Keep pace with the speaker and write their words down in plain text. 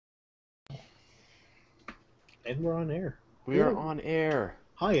And we're on air. We are on air.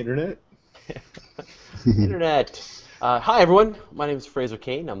 Hi, Internet. Internet. Hi, everyone. My name is Fraser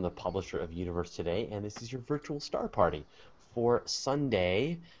Cain. I'm the publisher of Universe Today, and this is your virtual star party for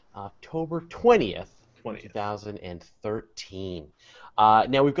Sunday, October 20th, 2013.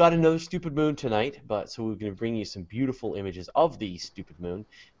 Now, we've got another stupid moon tonight, so we're going to bring you some beautiful images of the stupid moon,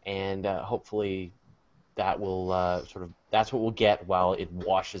 and hopefully that will that's what we'll get while it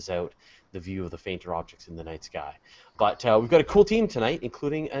washes out the view of the fainter objects in the night sky. But we've got a cool team tonight,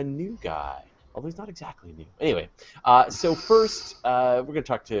 including a new guy, although he's not exactly new. Anyway, so first we're going to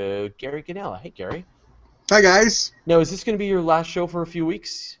talk to Gary Gonella. Hey, Gary. Hi, guys. Now, is this going to be your last show for a few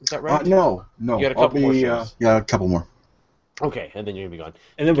weeks? Is that right? No. You got a couple more shows. Yeah, a couple more. Okay, and then you're going to be gone.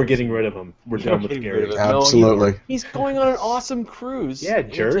 And then we're getting rid of him. We're done with Gary. Absolutely. No, he's going on an awesome cruise. Yeah,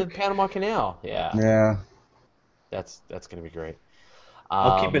 jerk. Into the Panama Canal. Yeah. Yeah. That's going to be great.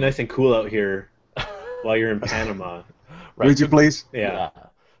 I'll keep it nice and cool out here while you're in Panama. Right. Would you please? Yeah.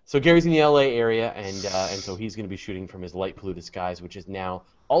 So Gary's in the LA area, and so he's going to be shooting from his light polluted skies, which is now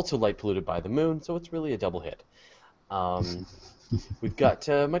also light polluted by the moon. So it's really a double hit. We've got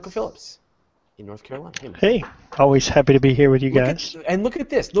Michael Phillips in North Carolina. Hey, always happy to be here with you guys. Look at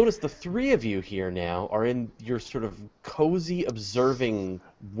this. Notice the three of you here now are in your sort of cozy observing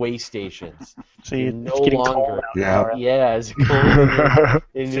way stations. So you're it's getting cold out there. Yeah, it's cold.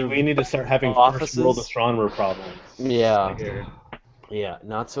 So we need to start having offices. first world astronomer problems. Yeah. Yeah,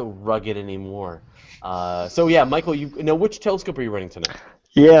 not so rugged anymore. So yeah, Michael, which telescope are you running tonight?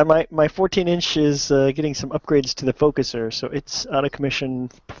 Yeah, my 14-inch is getting some upgrades to the focuser, so it's out of commission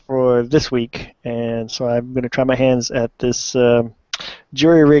for this week, and so I'm going to try my hands at this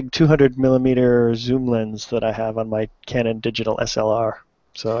jury-rig 200mm zoom lens that I have on my Canon digital SLR.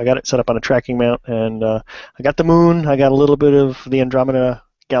 So I got it set up on a tracking mount, and I got the moon, I got a little bit of the Andromeda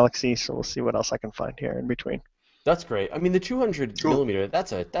galaxy, so we'll see what else I can find here in between. That's great. I mean, the 200mm,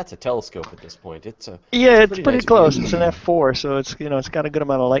 that's a telescope at this point. It's pretty nice close. view. It's an f4, so it's it's got a good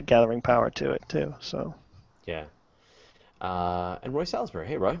amount of light gathering power to it too. So yeah. And Roy Salisbury.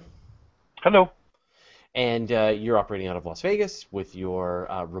 Hey, Roy. Hello. And you're operating out of Las Vegas with your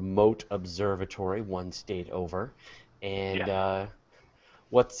remote observatory, one state over. And how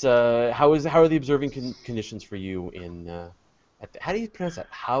are the observing conditions for you in how do you pronounce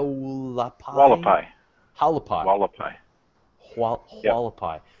that? Hualapai. Hualapai.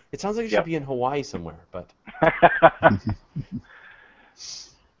 Hualapai. It sounds like it should be in Hawaii somewhere, but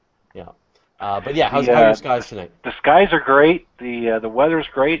yeah. But yeah, how are your skies tonight? The skies are great. The weather's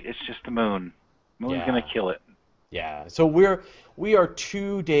great. It's just the moon. Moon's gonna kill it. Yeah. So we are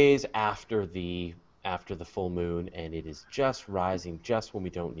 2 days after the full moon, and it is just rising just when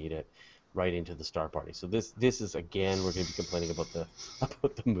we don't need it, right into the star party. So this is again, we're going to be complaining about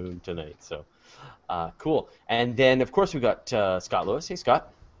the moon tonight. So cool. And then of course we got Scott Lewis. Hey,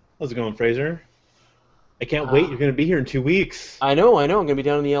 Scott. How's it going, Fraser? I can't wait. You're going to be here in 2 weeks. I know. I'm going to be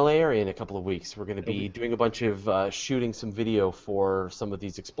down in the LA area in a couple of weeks. We're going to be doing a bunch of shooting some video for some of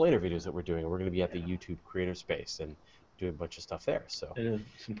these explainer videos that we're doing. We're going to be at the YouTube Creator Space and doing a bunch of stuff there. So and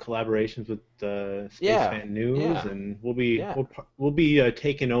some collaborations with Space Fan News, and we'll be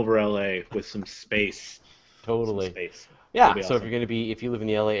taking over LA with some space. Totally. Some space. Yeah. So if you live in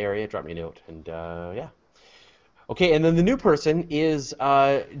the LA area, drop me a note, and yeah. Okay, and then the new person is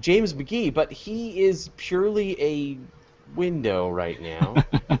James McGee, but he is purely a window right now.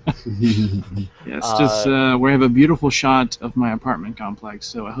 Yes, we have a beautiful shot of my apartment complex,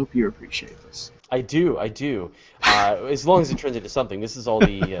 so I hope you appreciate this. I do. As long as it turns into something. This is all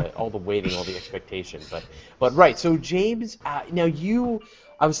the waiting, all the expectation. But right. So James, now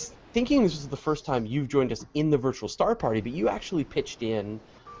I was thinking this was the first time you've joined us in the virtual star party, but you actually pitched in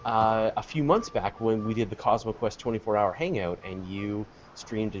a few months back when we did the CosmoQuest 24-hour hangout, and you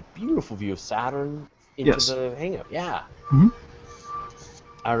streamed a beautiful view of Saturn into the hangout. Yeah. Mm-hmm.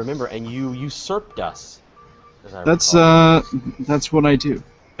 I remember, and you usurped us. That's what I do.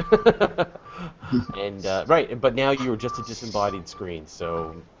 And right, but now you're just a disembodied screen,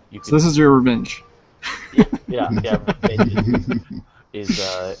 so you can... So this is your revenge. Yeah. Revenge is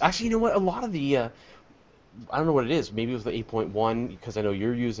actually, you know what? A lot of the I don't know what it is. Maybe it was the 8.1 because I know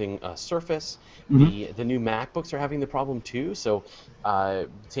you're using Surface. Mm-hmm. The new MacBooks are having the problem too. So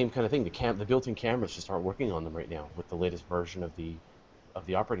same kind of thing. The built-in cameras just aren't working on them right now with the latest version of the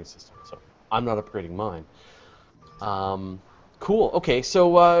operating system. So I'm not upgrading mine. Cool. Okay.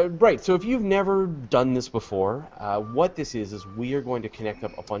 So right. So if you've never done this before, what this is we are going to connect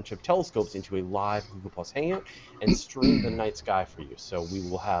up a bunch of telescopes into a live Google Plus Hangout and stream the night sky for you. So we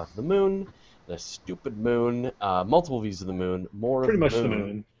will have the moon, the stupid moon, multiple views of the moon, more pretty of much the the moon.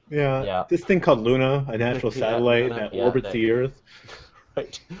 moon. Yeah. This thing called Luna, a natural satellite that orbits the Earth.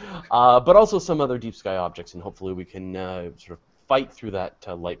 Right. But also some other deep sky objects, and hopefully we can sort of fight through that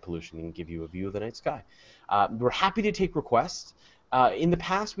light pollution and give you a view of the night sky. We're happy to take requests. In the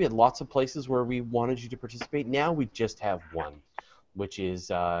past, we had lots of places where we wanted you to participate. Now we just have one, which is,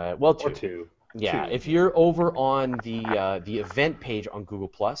 two. Or two. Yeah, if you're over on the event page on Google+,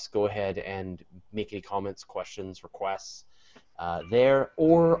 go ahead and make any comments, questions, requests there,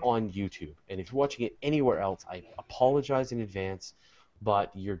 or on YouTube. And if you're watching it anywhere else, I apologize in advance,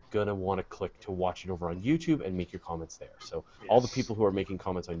 but you're going to want to click to watch it over on YouTube and make your comments there. So all the people who are making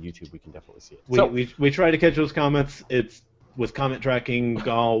comments on YouTube, we can definitely see it. We try to catch those comments. It's with comment tracking,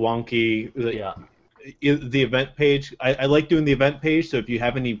 all wonky. The event page, I like doing the event page, so if you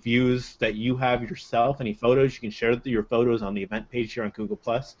have any views that you have yourself, any photos, you can share your photos on the event page here on Google+.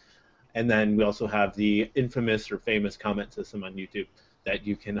 And then we also have the infamous or famous comment system on YouTube that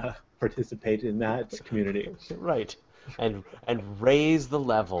you can participate in that community. Right. And raise the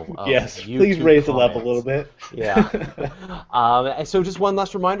level of YouTube please raise the comments. level a little bit. Yeah. So just one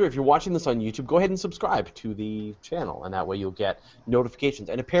last reminder, if you're watching this on YouTube, go ahead and subscribe to the channel, and that way you'll get notifications.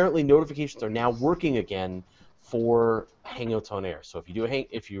 And apparently notifications are now working again for Hangouts on Air. So if you do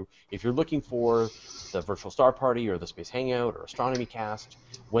if you're looking for the Virtual Star Party or the Space Hangout or Astronomy Cast,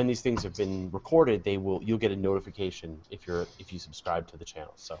 when these things have been recorded, you'll get a notification if you subscribe to the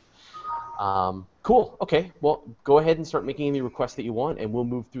channel. So cool. Okay. Well, go ahead and start making any requests that you want, and we'll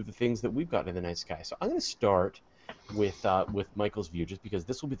move through the things that we've got in the night sky. So I'm going to start with Michael's view, just because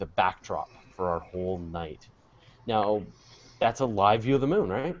this will be the backdrop for our whole night. Now, that's a live view of the moon,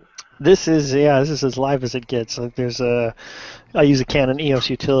 right? This is as live as it gets. Like I use a Canon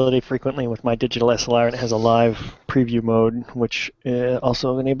EOS utility frequently with my digital SLR, and it has a live preview mode, which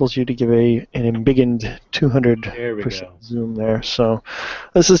also enables you to give an embiggened 200% zoom there. So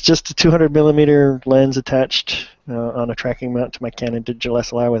this is just a 200 millimeter lens attached on a tracking mount to my Canon digital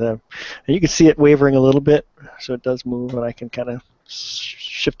SLR and you can see it wavering a little bit, so it does move, and I can kind of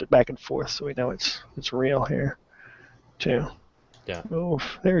shift it back and forth, so we know it's real here too. Yeah. Oh,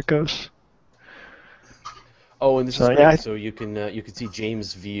 there it goes. Oh, and this is great. So you can see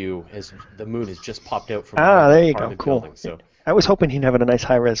James' view as the moon has just popped out from there you go. The Cool. building, so. I was hoping he'd have a nice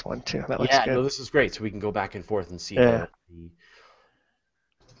high-res one too. That looks good. No, this is great. So we can go back and forth and see the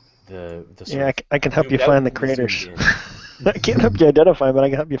I can help you find the craters. I can't help you identify them, but I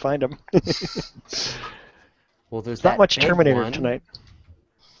can help you find them. Well, there's not much Terminator tonight.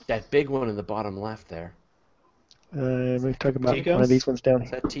 That big one in the bottom left there. We're talking about Ticos? One of these ones down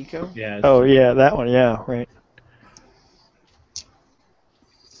here. Is that Tico? Yeah. Oh, yeah, that one. Yeah, right.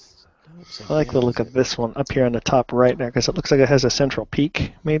 I like the look of this one up here on the top right there, because it looks like it has a central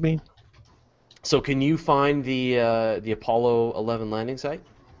peak, maybe. So can you find the Apollo 11 landing site?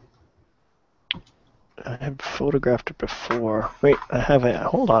 I have photographed it before. Wait, I have it.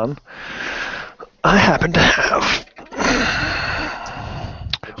 Hold on. I happen to have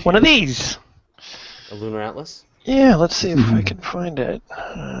one of these. A lunar atlas? Yeah, let's see if I can find it.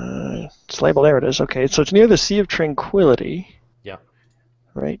 It's labeled. There it is. Okay, so it's near the Sea of Tranquility. Yeah.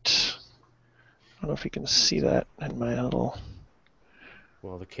 Right. I don't know if you can see that in my little...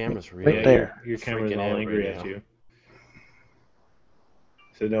 Well, the camera's really... Right there. Your camera's all angry at you.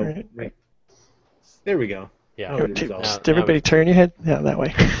 So no... Right. There we go. Yeah. Did everybody turn your head? Yeah, that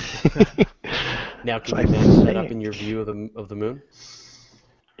way. Now can you manage that up in your view of the moon?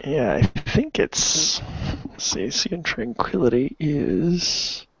 Yeah, I think it's... Let's see, Sea of Tranquility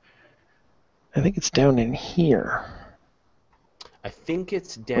is... I think it's down in here. I think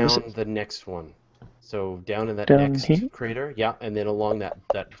it's down the next one. So down in that next crater, yeah, and then along that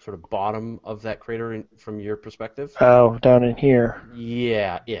sort of bottom of that crater from your perspective. Oh, down in here.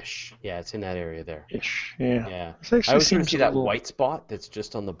 Yeah, ish. Yeah, it's in that area there. Ish, yeah. Yeah. I was going to see that white spot that's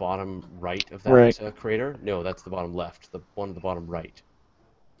just on the bottom right of that crater. No, that's the bottom left. The one at the bottom right.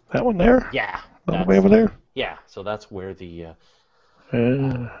 That one there? Yeah. All the way over there? Yeah, so that's where the...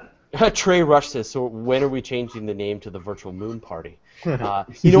 Trey Rush says, so when are we changing the name to the Virtual Moon Party? I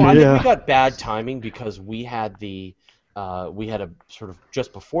think we got bad timing because we had a sort of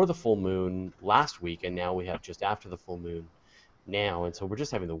just before the full moon last week, and now we have just after the full moon now, and so we're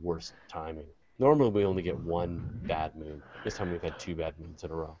just having the worst timing. Normally we only get one bad moon. This time we've had two bad moons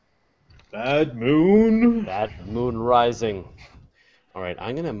in a row. Bad moon. Bad moon rising. All right,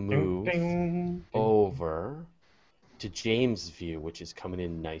 I'm going to move over to James' view, which is coming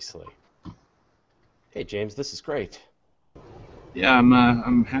in nicely. Hey, James, this is great. Yeah,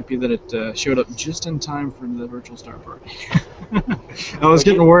 I'm happy that it showed up just in time for the virtual star party. I was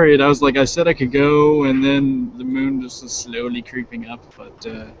getting worried. I was like, I said I could go, and then the moon just was slowly creeping up. But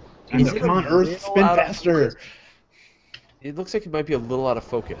come on, Earth, spin faster. It looks like it might be a little out of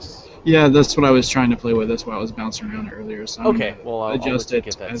focus. Yeah, that's what I was trying to play with. That's why I was bouncing around earlier. So okay, well, I'll adjust let you it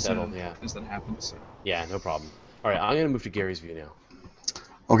get that as settled. Yeah, as that happens. So. Yeah, no problem. All right, I'm gonna move to Gary's view now.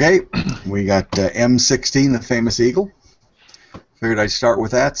 Okay, we got M16, the famous eagle. Figured I'd start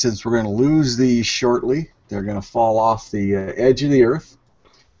with that since we're going to lose these shortly. They're going to fall off the edge of the Earth,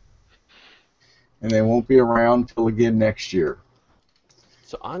 and they won't be around till again next year.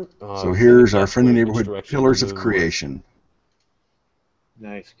 So here's our friendly neighborhood pillars of creation.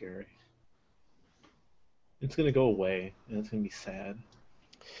 Nice, Gary. It's going to go away, and it's going to be sad.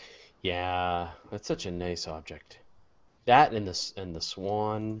 Yeah, that's such a nice object. That and the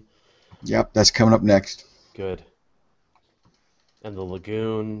Swan. Yep, that's coming up next. Good. And the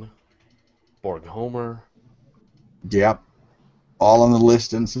Lagoon. Borghomer. Yep. All on the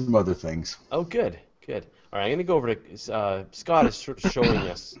list and some other things. Oh, good, good. All right, I'm going to go over to Scott is sort of showing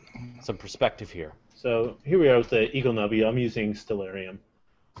us some perspective here. So here we are with the Eagle Nebula. I'm using Stellarium.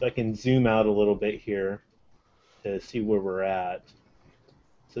 So I can zoom out a little bit here to see where we're at.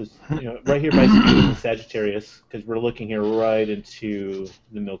 So, right here by speed in Sagittarius, because we're looking here right into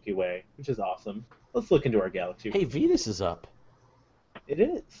the Milky Way, which is awesome. Let's look into our galaxy. Hey, Venus is up. It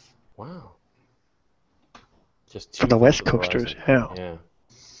is. Wow. Just for the West Coasters, yeah.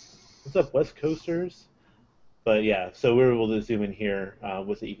 What's up, West Coasters? But yeah, so we're able to zoom in here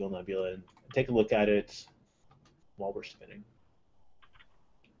with the Eagle Nebula and take a look at it while we're spinning.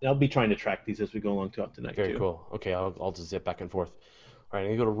 And I'll be trying to track these as we go along throughout the night. Very cool. Okay, I'll just zip back and forth. All right,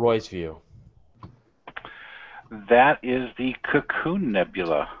 I'm going to go to Roy's view. That is the Cocoon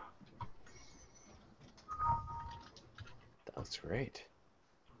Nebula. That looks great.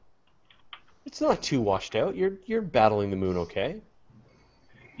 It's not too washed out. You're battling the moon okay.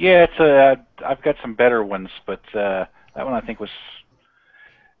 Yeah, I've got some better ones, but that one I think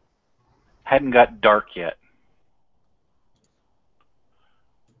hadn't got dark yet.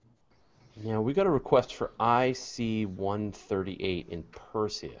 Now, we got a request for IC-138 in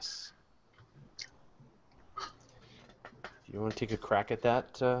Perseus. Do you want to take a crack at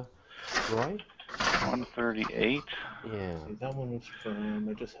that, Roy? 138? Yeah. That one was from,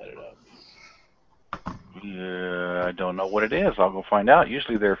 I just had it up. Yeah, I don't know what it is. I'll go find out.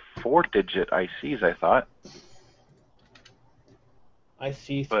 Usually they're 4-digit ICs, I thought.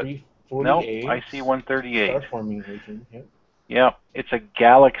 IC-348. No, IC-138. Star-forming region, yep. Yeah, it's a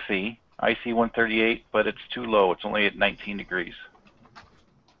galaxy. IC-138, but it's too low. It's only at 19 degrees.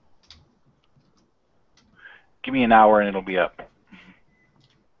 Give me an hour and it'll be up.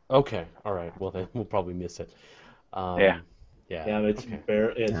 Okay, all right. Well, then we'll probably miss it. Yeah. Yeah, it's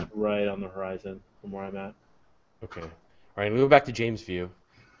right on the horizon from where I'm at. Okay. All right, we go back to James' view.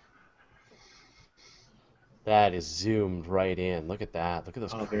 That is zoomed right in. Look at that. Look at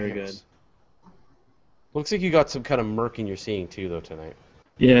those cramps. Very good. Looks like you got some kind of murking you're seeing too, though, tonight.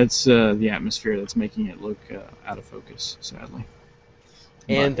 Yeah, it's the atmosphere that's making it look out of focus, sadly.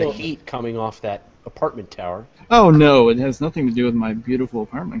 And the heat coming off that apartment tower. Oh, no, it has nothing to do with my beautiful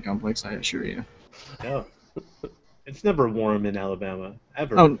apartment complex, I assure you. No. It's never warm in Alabama,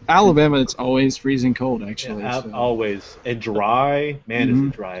 ever. Oh, Alabama, it's always freezing cold, actually. Yeah, so. Always. And dry. Man, is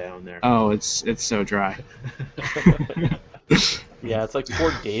it dry down there. Oh, it's so dry. Yeah, it's like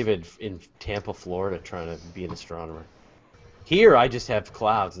Fort David in Tampa, Florida, trying to be an astronomer. Here, I just have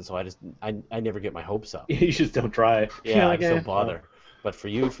clouds, and so I never get my hopes up. You just don't try. Yeah, I'm so bothered. But for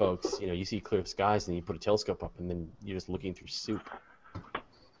you folks, you see clear skies, and you put a telescope up, and then you're just looking through soup.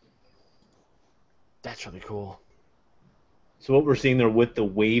 That's really cool. So what we're seeing there with the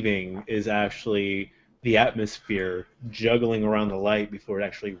waving is actually the atmosphere juggling around the light before it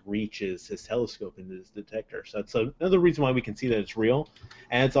actually reaches his telescope and his detector. So that's another reason why we can see that it's real.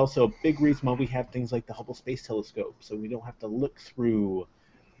 And it's also a big reason why we have things like the Hubble Space Telescope. So we don't have to look through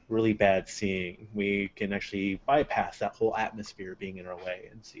really bad seeing. We can actually bypass that whole atmosphere being in our way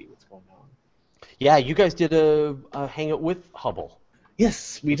and see what's going on. Yeah, you guys did a hangout with Hubble.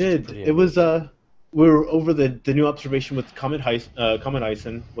 Yes, we did. It was... we were over the new observation with Comet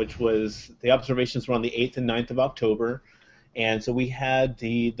Ison, which was the observations were on the 8th and 9th of October. And so we had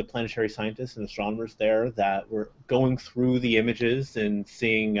the planetary scientists and astronomers there that were going through the images and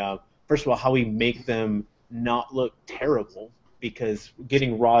seeing, first of all, how we make them not look terrible, because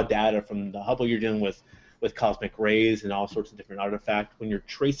getting raw data from the Hubble, you're dealing with cosmic rays and all sorts of different artifacts. When you're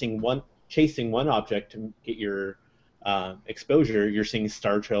chasing one object to get your exposure, you're seeing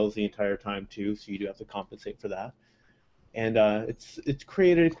star trails the entire time too, so you do have to compensate for that. and it's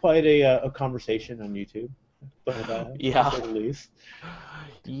created quite a conversation on YouTube. But Yeah. to say the least.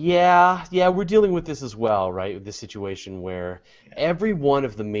 Yeah, we're dealing with this as well, right? This situation where every one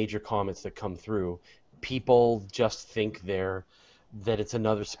of the major comets that come through, people just think that it's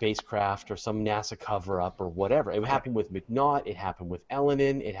another spacecraft or some NASA cover-up or whatever. It happened with McNaught, it happened with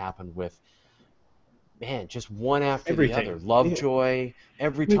Elenin, it happened with, man, just one after Everything. the other. Lovejoy,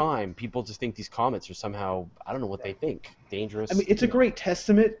 every time people just think these comets are somehow, I don't know what they think, dangerous. I mean, it's a great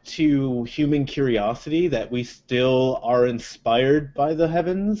testament to human curiosity that we still are inspired by the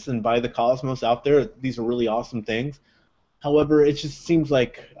heavens and by the cosmos out there. These are really awesome things. However, it just seems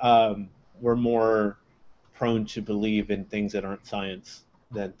like we're more prone to believe in things that aren't science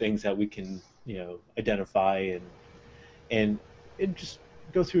than things that we can, identify and just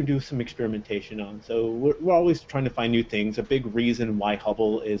go through and do some experimentation on. So we're always trying to find new things. A big reason why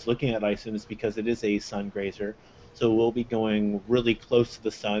Hubble is looking at ISIN is because it is a sun grazer. So we'll be going really close to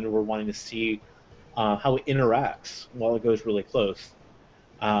the sun. We're wanting to see how it interacts while it goes really close.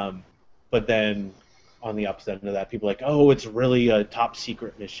 But then on the opposite end of that, people are like, oh, it's really a top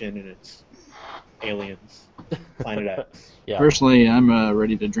secret mission and it's aliens, Planet X. Yeah. Personally, I'm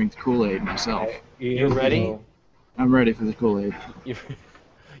ready to drink the Kool-Aid myself. You're ready? I'm ready for the Kool-Aid.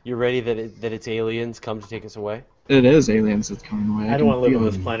 You're ready that it's aliens come to take us away? It is aliens that's coming away. I don't want to live on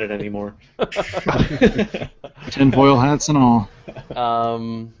this planet anymore. Tinfoil hats and all.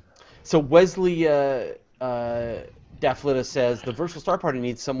 So Wesley Deflita says the Virtual Star Party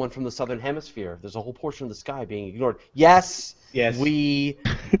needs someone from the Southern Hemisphere. There's a whole portion of the sky being ignored. Yes, we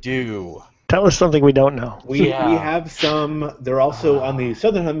do. Tell us something we don't know. We have some. They're also on the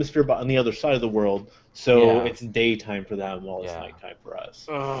Southern Hemisphere, but on the other side of the world. So it's daytime for them while it's nighttime for us.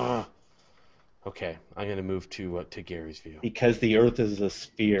 Okay, I'm going to move to Gary's view. Because the Earth is a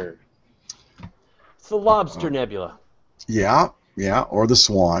sphere. It's the Lobster Nebula. Yeah, or the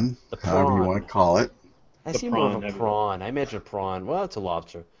Swan, however you want to call it. I see more of a prawn. I imagine a prawn. Well, it's a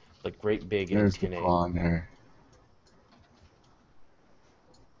lobster, like great big. There's the prawn there.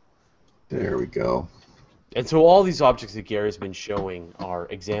 There we go. And so all these objects that Gary's been showing are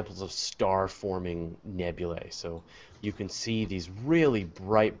examples of star-forming nebulae. So you can see these really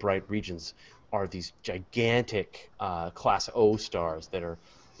bright regions are these gigantic Class O stars that are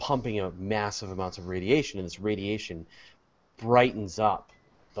pumping out massive amounts of radiation, and this radiation brightens up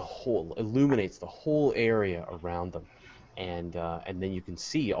illuminates the whole area around them, and then you can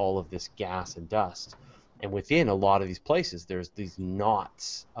see all of this gas and dust. And within a lot of these places, there's these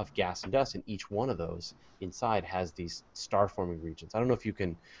knots of gas and dust, and each one of those inside has these star-forming regions. I don't know if you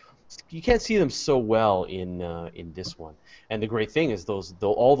can't see them so well in this one. And the great thing is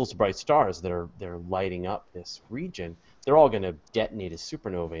all those bright stars that are lighting up this region, they're all going to detonate as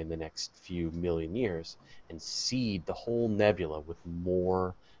supernovae in the next few million years and seed the whole nebula with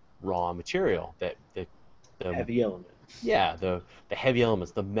more raw material. The heavy elements. Yeah, the heavy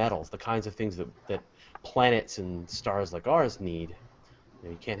elements, the metals, the kinds of things that planets and stars like ours need.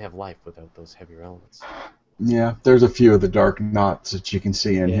 You can't have life without those heavier elements. Yeah, there's a few of the dark knots that you can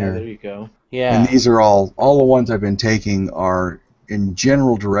see in here. Yeah, there you go. Yeah. And these are all the ones I've been taking are in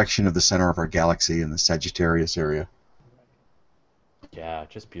general direction of the center of our galaxy in the Sagittarius area. Yeah,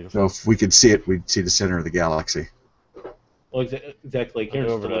 just beautiful. So if we could see it, we'd see the center of the galaxy. Well, exactly. Here in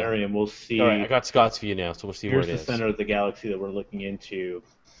Stellarium, we'll see... All right, I got Scott's view now, so we'll see where it is. Here's the center of the galaxy that we're looking into.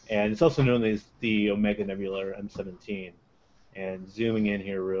 And it's also known as the Omega Nebula, or M17. And zooming in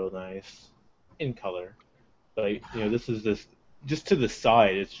here real nice, in color. But, this is just to the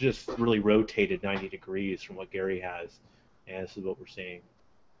side, it's just really rotated 90 degrees from what Gary has. And this is what we're seeing.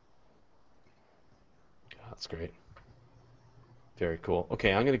 That's great. Very cool.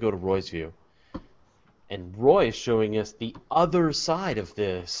 Okay, I'm going to go to Roy's view. And Roy is showing us the other side of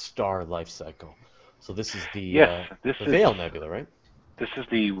the star life cycle. So this is the Veil Nebula, right? This is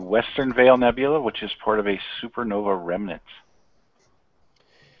the Western Veil Nebula, which is part of a supernova remnant.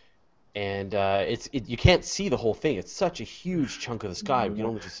 And you can't see the whole thing. It's such a huge chunk of the sky. We can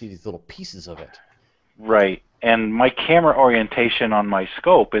only just see these little pieces of it. Right. And my camera orientation on my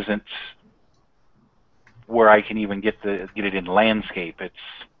scope isn't where I can even get it in landscape. It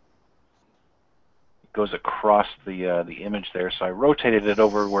goes across the image there. So I rotated it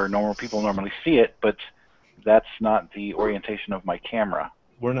over where people normally see it, but that's not the orientation of my camera.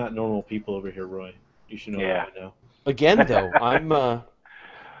 We're not normal people over here, Roy. You should know that by now. Again, though,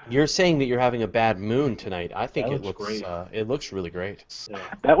 you're saying that you're having a bad moon tonight. I think it looks great. It looks really great. Yeah.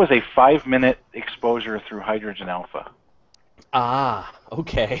 That was a 5-minute exposure through hydrogen alpha. Ah,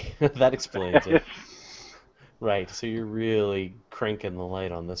 okay. That explains it. Right. So you're really cranking the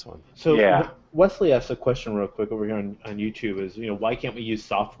light on this one. So Yeah. Wesley asked a question real quick over here on YouTube is, why can't we use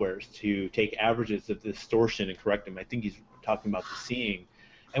softwares to take averages of distortion and correct them? I think he's talking about the seeing.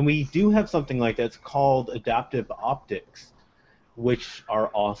 And we do have something like that. It's called adaptive optics, which are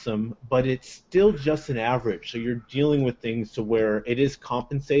awesome, but it's still just an average. So you're dealing with things to where it is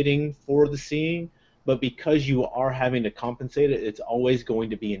compensating for the seeing, but because you are having to compensate it, it's always going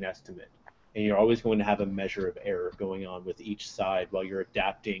to be an estimate. And you're always going to have a measure of error going on with each side while you're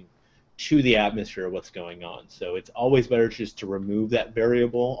adapting to the atmosphere of what's going on. So it's always better just to remove that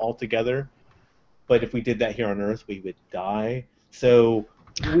variable altogether. But if we did that here on Earth, we would die. So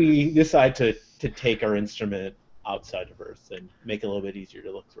we decide to take our instrument outside of Earth and make it a little bit easier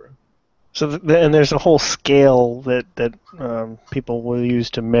to look through. So and there's a whole scale that people will use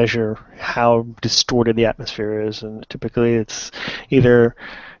to measure how distorted the atmosphere is, and typically it's either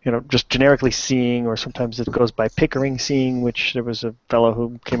just generically seeing, or sometimes it goes by Pickering seeing, which there was a fellow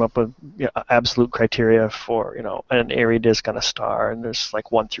who came up with absolute criteria for an airy disk on a star, and there's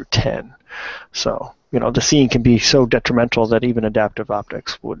like 1 through 10. So the seeing can be so detrimental that even adaptive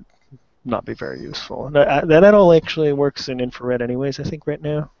optics would not be very useful. And that all actually works in infrared anyways, I think, right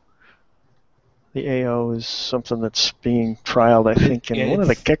now. The AO is something that's being trialed, I think, in one of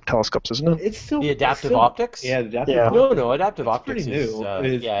the Keck telescopes, isn't it? It's still The adaptive optics? Yeah, the adaptive Yeah. optics. No, adaptive optics pretty is new. it's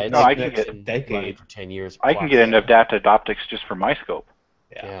I been can running decade. for 10 years. I can plus. get into adaptive optics just for my scope.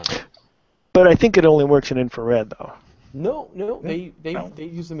 Yeah. But I think it only works in infrared, though. No, they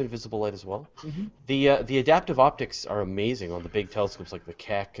use them in visible light as well. The adaptive optics are amazing on the big telescopes like the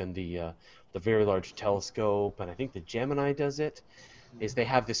Keck and the Very Large Telescope, and I think the Gemini does it. Is they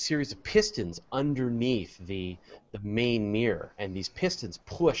have this series of pistons underneath the main mirror, and these pistons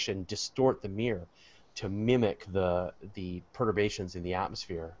push and distort the mirror to mimic the perturbations in the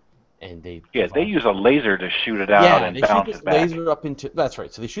atmosphere, and they use a laser to shoot it out and they bounce shoot this it back. laser up into that's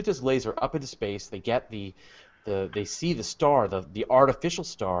right. So they shoot this laser up into space. They get they see the star, the artificial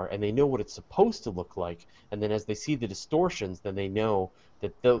star, and they know what it's supposed to look like. And then as they see the distortions, then they know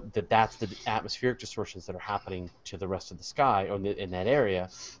that that's the atmospheric distortions that are happening to the rest of the sky or in that area.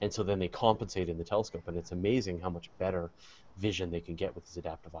 And so then they compensate in the telescope. And it's amazing how much better vision they can get with these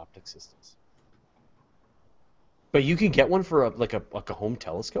adaptive optic systems. But you can get one for a home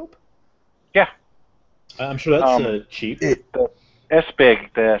telescope? Yeah. I'm sure that's cheap.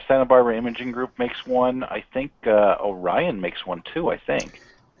 SBIG, the Santa Barbara Imaging Group, makes one. I think Orion makes one too, I think.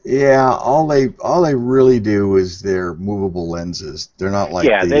 Yeah, all they really do is their movable lenses. They're not like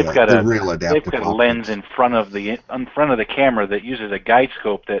they've got the real adaptive they've got a optics. lens in front of the camera that uses a guide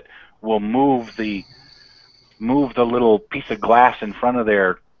scope that will move the little piece of glass in front of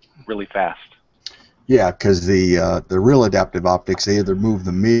there really fast. Yeah, because the real adaptive optics, they either move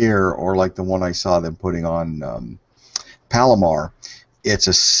the mirror or like the one I saw them putting on Palomar, it's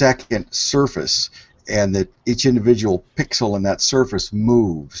a second surface, and that each individual pixel in that surface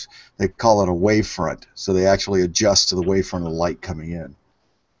moves. They call it a wavefront, so they actually adjust to the wavefront of the light coming in.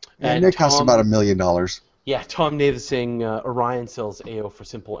 And it costs about $1 million. Yeah, Tom Nath is saying Orion sells AO for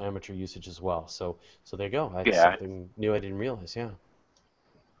simple amateur usage as well. So there you go. That's something new I didn't realize. Yeah.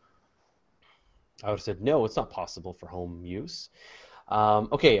 I would have said no, it's not possible for home use.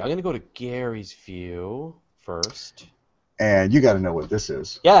 Okay, I'm gonna go to Gary's view first. And you got to know what this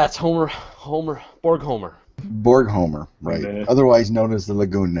is. Yeah, it's Borg Homer. Borg Homer, right? Meh. Otherwise known as the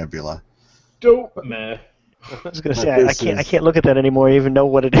Lagoon Nebula. Dope. Meh. I was going to say, I can't look at that anymore, even know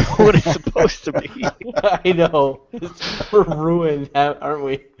what it's supposed to be. I know. We're ruined, aren't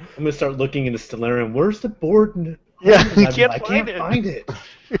we? I'm gonna start looking into Stellarium. Where's the board? Yeah, you I can't can't find it.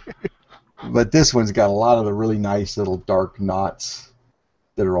 But this one's got a lot of the really nice little dark knots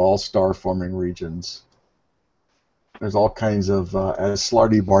that are all star-forming regions. There's all kinds of, as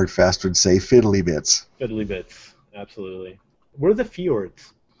Slarty Bardfast would say, fiddly bits. Fiddly bits, absolutely. Where are the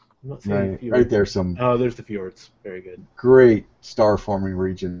fjords? I'm not seeing Right, fjords. right there, some Oh, there's the fjords. Very good. great star-forming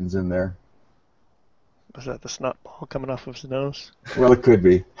regions in there. Was that the snot ball coming off of his nose? Well, it could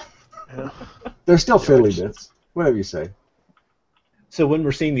be. Yeah. They're still fiddly bits, whatever you say. So when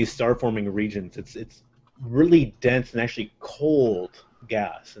we're seeing these star-forming regions, it's really dense and actually cold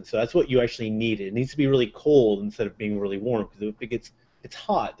gas, and so that's what you actually need. It needs to be really cold instead of being really warm, because if it's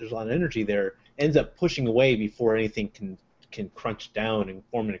hot, there's a lot of energy there, ends up pushing away before anything can crunch down and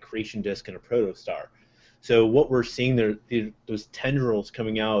form an accretion disk and a protostar. So what we're seeing there, those tendrils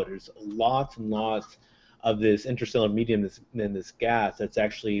coming out, there's lots and lots of this interstellar medium in this gas that's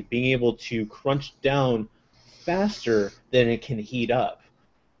actually being able to crunch down faster than it can heat up.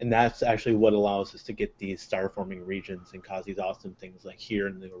 And that's actually what allows us to get these star-forming regions and cause these awesome things like here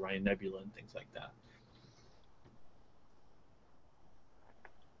in the Orion Nebula and things like that.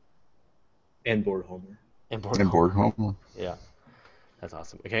 And Bornholmer. And And Bornholmer. Yeah, that's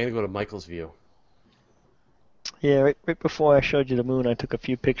awesome. Okay, I'm gonna go to Michael's view. Yeah, right before I showed you the moon, I took a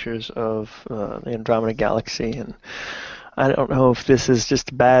few pictures of the Andromeda galaxy, and I don't know if this is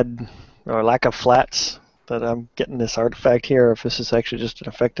just bad or lack of flats that I'm getting this artifact here, or if this is actually just an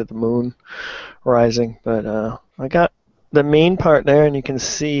effect of the moon rising. But I got the main part there, and you can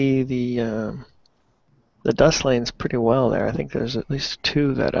see the dust lanes pretty well there. I think there's at least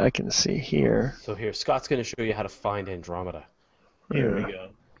two that I can see here. So here, Scott's gonna show you how to find Andromeda. Here we go.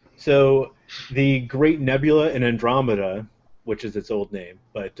 So the Great Nebula in Andromeda, which is its old name,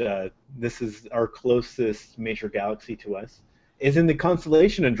 but this is our closest major galaxy to us, is in the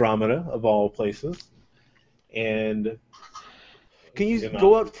constellation Andromeda, of all places. And can you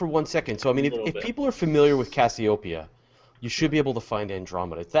go out for 1 second? So, I mean, if people are familiar with Cassiopeia, you should be able to find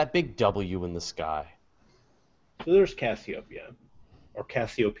Andromeda. It's that big W in the sky. So there's Cassiopeia, or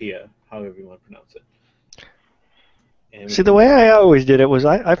Cassiopeia, however you want to pronounce it. And see, the way I always did it was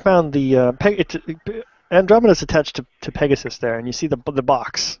I found the Andromeda's attached to Pegasus there, and you see the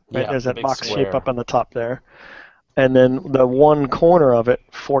box. Right? Yeah, there's the that big box square. shape up on the top there. And then the one corner of it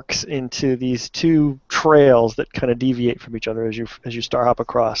forks into these two trails that kind of deviate from each other as you star hop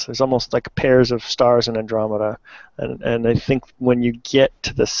across. There's almost like pairs of stars in Andromeda, and I think when you get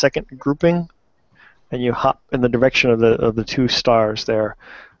to the second grouping, and you hop in the direction of the two stars there,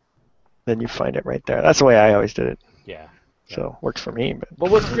 then you find it right there. That's the way I always did it. Yeah. So works for me.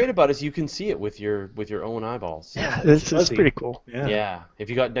 But what's great about it is you can see it with your own eyeballs. Yeah, it's pretty cool. Yeah. If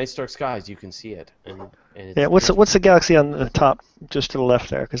you got nice dark skies, you can see it. And it's yeah. What's the galaxy on the top, just to the left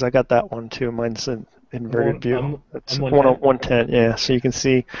there? Because I got that one too. Mine's an inverted view. It's 110. Yeah. So you can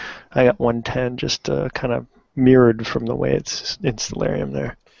see, I got 110, just kind of mirrored from the way it's in Stellarium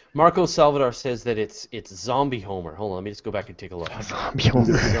there. Marco Salvador says that it's Zombie Homer. Hold on, let me just go back and take a look. Zombie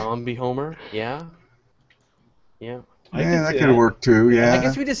Homer. Zombie Homer. Yeah. Yeah. Yeah, that could have worked too. Yeah. I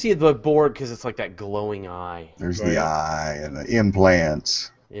guess we just see the board because it's like that glowing eye. There's the eye and the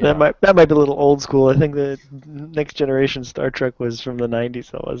implants. Yeah. That might be a little old school. I think the Next Generation Star Trek was from the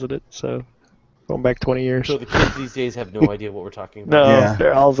 90s, though, wasn't it? So going back 20 years. So the kids these days have no idea what we're talking about. No,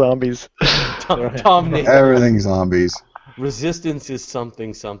 they're all zombies. Tom Nick. Everything's zombies. Resistance is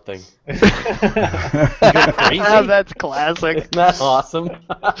something. That's classic. Isn't that awesome?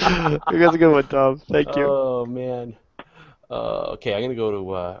 That's a good one, Tom. Thank you. Oh man. Okay, I'm gonna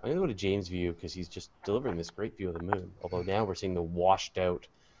go to James' view because he's just delivering this great view of the moon. Although now we're seeing the washed out,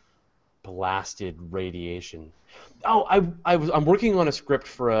 blasted radiation. Oh, I'm working on a script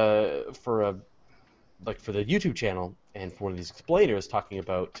for the YouTube channel and for one of these explainers talking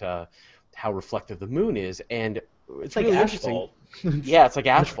about how reflective the moon is, and it's like really asphalt. interesting. Yeah, it's like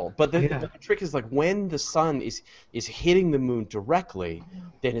asphalt. But the trick is like when the sun is hitting the moon directly,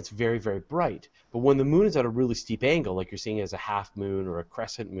 then it's very, very bright. But when the moon is at a really steep angle, like you're seeing it as a half moon or a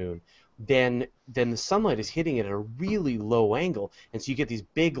crescent moon, then the sunlight is hitting it at a really low angle, and so you get these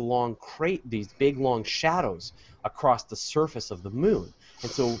big long shadows across the surface of the moon.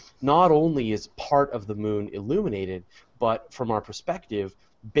 And so not only is part of the moon illuminated, but from our perspective,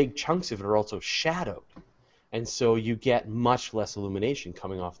 big chunks of it are also shadowed. And so you get much less illumination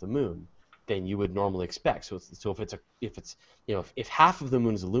coming off the moon than you would normally expect. So if half of the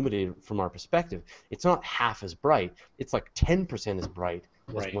moon is illuminated from our perspective, it's not half as bright. It's like 10% as bright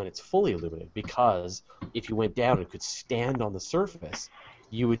as when it's fully illuminated. Because if you went down and could stand on the surface,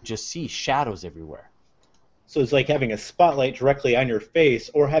 you would just see shadows everywhere. So it's like having a spotlight directly on your face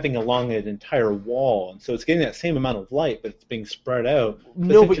or having along an entire wall. And so it's getting that same amount of light, but it's being spread out.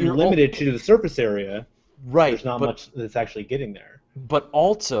 But you're limited to the surface area. Right. There's not much that's actually getting there. But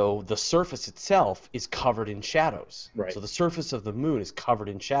also, the surface itself is covered in shadows. Right. So the surface of the moon is covered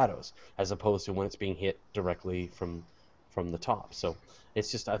in shadows, as opposed to when it's being hit directly from the top. So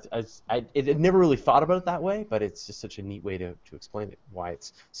it's just I never really thought about it that way, but it's just such a neat way to explain it, why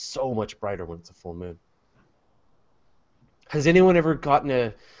it's so much brighter when it's a full moon. Has anyone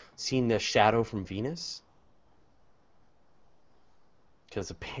ever seen the shadow from Venus? Because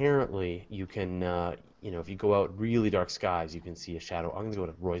apparently you can, if you go out really dark skies, you can see a shadow. I'm going to go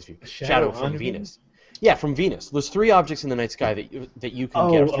to Roy's view. Shadow from Venus. Yeah, from Venus. There's 3 objects in the night sky that you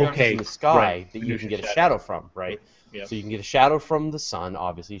can get in the sky that you can get a shadow from, right? Yep. So you can get a shadow from the sun,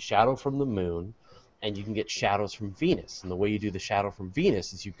 obviously, shadow from the moon, and you can get shadows from Venus. And the way you do the shadow from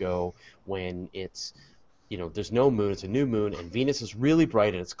Venus is you go when it's, there's no moon, it's a new moon, and Venus is really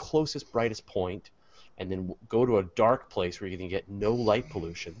bright at its closest, brightest point, and then go to a dark place where you can get no light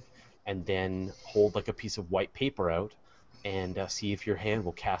pollution, and then hold like a piece of white paper out and see if your hand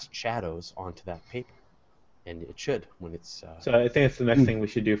will cast shadows onto that paper. and it should when it's. So I think it's the next thing we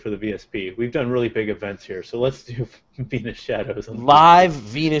should do for the VSP. We've done really big events here, so let's do Venus shadows. Live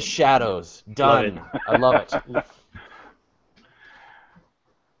Venus shadows. Done. I love it.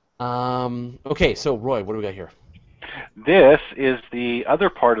 Okay, so Roy, what do we got here? This is the other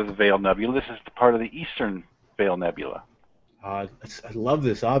part of the Veil Nebula. This is the part of the Eastern Veil Nebula. I love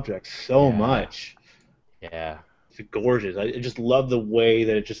this object so much. Yeah. It's gorgeous. I just love the way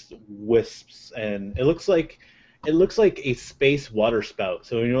that it just wisps, and it looks like a space water spout.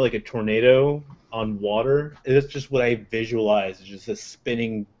 So like a tornado on water. It's just what I visualize. It's just a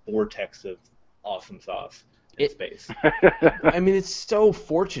spinning vortex of awesome sauce in space. I mean, it's so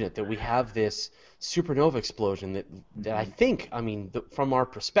fortunate that we have this supernova explosion that I think, I mean, from our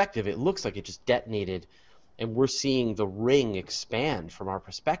perspective, it looks like it just detonated, and we're seeing the ring expand from our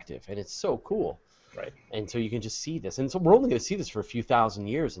perspective, and it's so cool. Right. And so you can just see this, and so we're only going to see this for a few thousand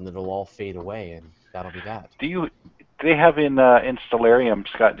years, and then it'll all fade away, and that'll be that. Do they have in Stellarium,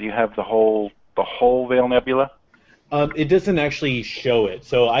 Scott? Do you have the whole Veil Nebula? It doesn't actually show it,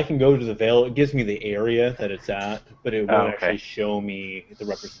 so I can go to the Veil. It gives me the area that it's at, but it won't actually show me the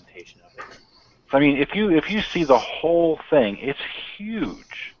representation of it. I mean, if you see the whole thing, it's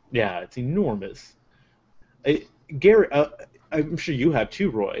huge. Yeah, it's enormous. Gary, I'm sure you have too,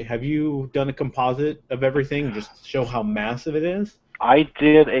 Roy. Have you done a composite of everything just to show how massive it is? I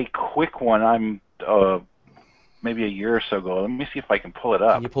did a quick one. Maybe a year or so ago. Let me see if I can pull it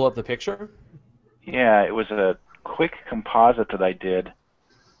up. Can you pull up the picture? Yeah, it was a quick composite that I did.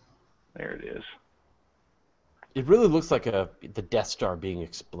 There it is. It really looks like the Death Star being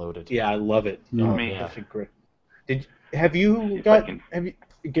exploded. Yeah, I love it. That's a great. Gary? Have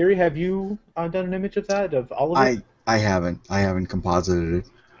you done an image of that, of all of it? I haven't composited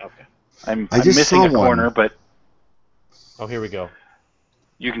it. Okay. I'm just missing saw a corner, but oh, here we go.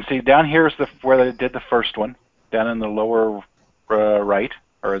 You can see down here is where they did the first one, down in the lower right,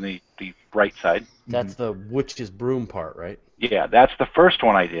 or in the right side. That's the witch's broom part, right? Yeah, that's the first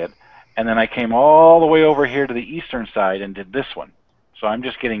one I did. And then I came all the way over here to the eastern side and did this one. So I'm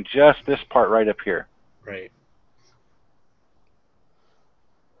just getting just this part right up here. Right.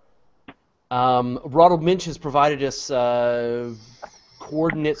 Ronald Minch has provided us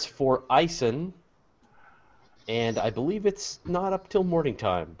coordinates for Ison, and I believe it's not up till morning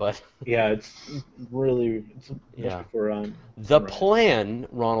time, but yeah, it's really for the plan,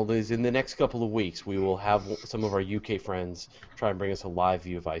 Ronald, is in the next couple of weeks we will have some of our UK friends try and bring us a live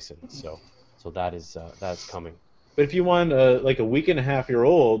view of Ison. So that's coming. But if you want like a week and a half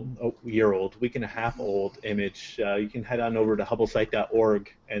old image, you can head on over to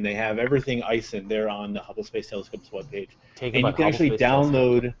HubbleSite.org, and they have everything Ison there on the Hubble Space Telescope's webpage. And you can actually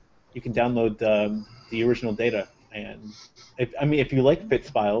download. You can download the original data, and if you like FITS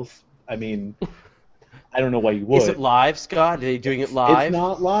files, I don't know why you would. Is it live, Scott? Are they doing it live? It's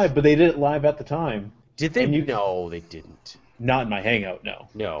not live, but they did it live at the time. Did they? No, they didn't. Not in my Hangout, no.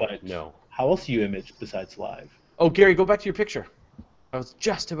 No, but no. How else do you image besides live? Oh, Gary, go back to your picture. I was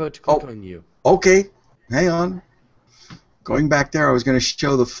just about to click on you. Okay, hang on. Going back there, I was going to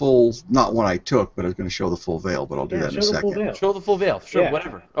show the full, not one I took, but I was going to show the full veil, but I'll do that in a second. Show the full veil, sure,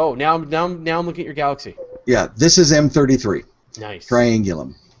 whatever. Oh, now I'm looking at your galaxy. Yeah, this is M33. Nice.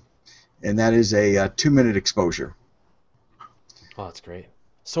 Triangulum. And that is a 2-minute exposure. Oh, that's great.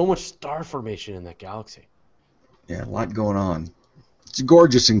 So much star formation in that galaxy. Yeah, a lot going on. It's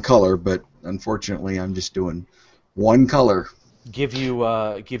gorgeous in color, but unfortunately I'm just doing one color. Give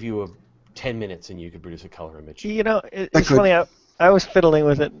you 10 minutes and you could produce a color image. It's funny. I was fiddling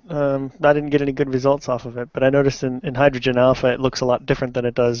with it. I didn't get any good results off of it, but I noticed in hydrogen alpha it looks a lot different than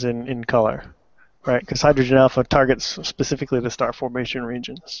it does in color, right? Because hydrogen alpha targets specifically the star formation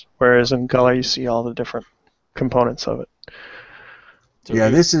regions, whereas in color you see all the different components of it. So yeah,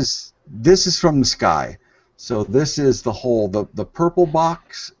 this is from the sky. So this is the whole. The purple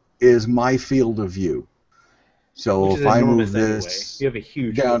box is my field of view. So if I move this you have a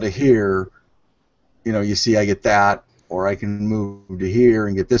huge down to here, you see I get that, or I can move to here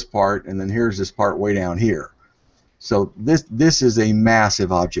and get this part, and then here's this part way down here. So this is a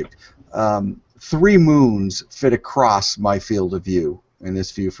massive object. 3 moons fit across my field of view in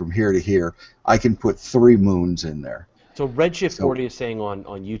this view from here to here. I can put 3 moons in there. So Redshift 40 is saying on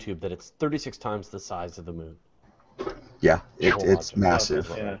YouTube that it's 36 times the size of the moon. Yeah, it's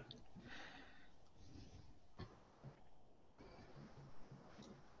massive. Yeah.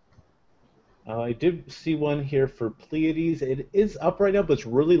 I did see one here for Pleiades. It is up right now, but it's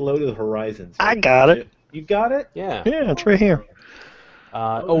really low to the horizon. So I got it. You got it? Yeah. Yeah, it's right here.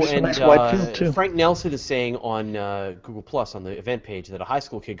 Frank Nelson is saying on Google Plus on the event page that a high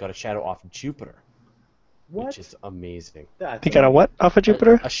school kid got a shadow off of Jupiter. which is amazing. He got a what off of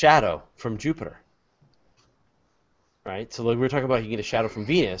Jupiter? A shadow from Jupiter. Right? So like we were talking about, he get a shadow from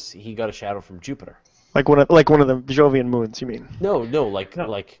Venus. He got a shadow from Jupiter. Like one of the Jovian moons, you mean? No,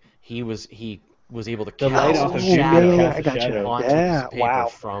 like he was able to light cast off a of shadow Jupiter, I got you. onto Yeah, this paper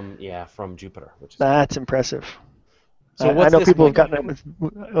wow. from Jupiter, which is That's impressive. So I what's know this, people have Michael? gotten it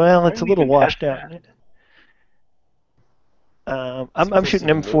with. Well, it's a little washed out. I'm shooting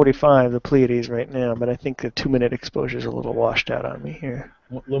M45, the Pleiades, right now, but I think the 2-minute exposure is a little washed out on me here.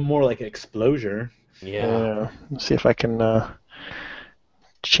 A little more like an exposure. Yeah. Let's see if I can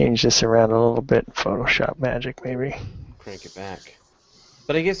change this around a little bit. Photoshop magic, maybe. Crank it back.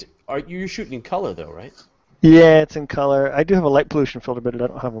 But I guess you're shooting in color though, right? Yeah, it's in color. I do have a light pollution filter, but I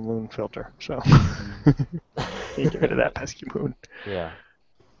don't have a moon filter, so can't get rid of that pesky moon. Yeah.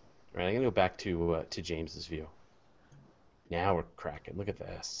 All right, I'm gonna go back to James's view. Now we're cracking. Look at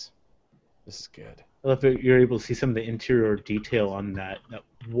this. This is good. I love that you're able to see some of the interior detail on that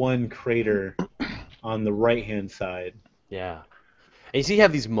one crater on the right-hand side. Yeah. And you see, you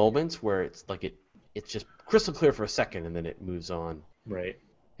have these moments where it's like it's just crystal clear for a second, and then it moves on. Right.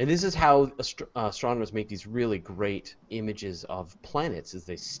 And this is how astronomers make these really great images of planets, is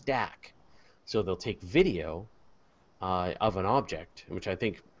they stack. So they'll take video of an object, which I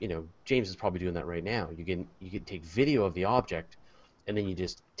think James is probably doing that right now. You can take video of the object, and then you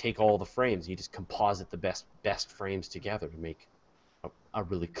just take all the frames, and you just composite the best frames together to make a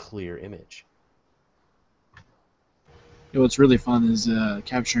really clear image. What's really fun is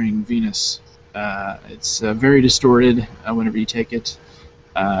capturing Venus. It's very distorted whenever you take it.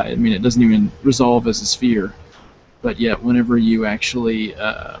 I mean, it doesn't even resolve as a sphere, but yet whenever you actually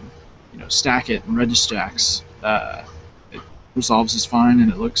stack it and registacks, it resolves as fine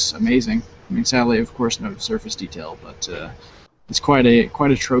and it looks amazing. I mean, sadly, of course, no surface detail, but it's quite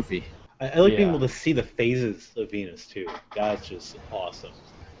a trophy. I like being able to see the phases of Venus too. That's just awesome.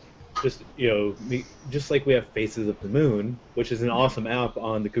 Just just like we have Faces of the Moon, which is an awesome app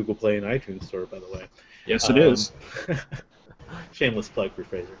on the Google Play and iTunes Store, by the way. Yes, it is. Shameless plug for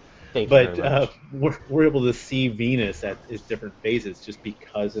Fraser. Thank you very much. We're able to see Venus at its different phases just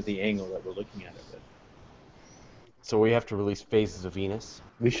because of the angle that we're looking at it with. So we have to release Phases of Venus.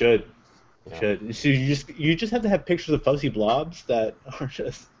 We should. Yeah. So you just have to have pictures of fuzzy blobs that are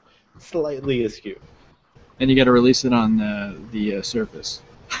just slightly askew. And you got to release it on the Surface.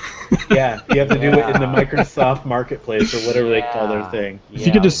 Yeah, you have to do it in the Microsoft Marketplace or whatever they call their thing. If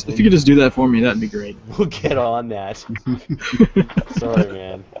you could just do that for me, that'd be great. We'll get on that. Sorry,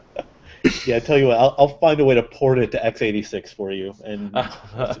 man. Yeah, I tell you what, I'll find a way to port it to x86 for you, and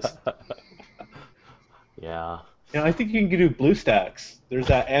yeah. I think you can do BlueStacks. There's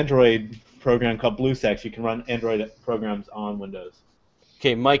that Android program called BlueStacks. You can run Android programs on Windows.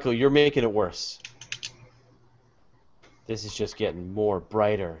 Okay, Michael, you're making it worse. This is just getting more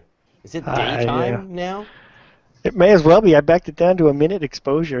brighter. Is it daytime now? It may as well be. I backed it down to a minute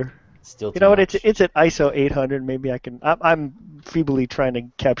exposure. Still too You know what? much. It's at ISO 800. Maybe I can. I'm feebly trying to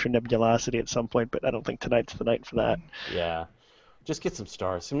capture nebulosity at some point, but I don't think tonight's the night for that. Yeah. Just get some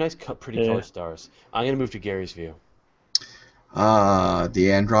stars. Some nice, pretty color stars. I'm going to move to Gary's view.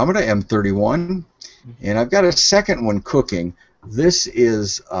 The Andromeda M31, and I've got a second one cooking. This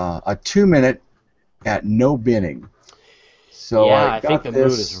is a 2-minute at no binning. So yeah, I think the moon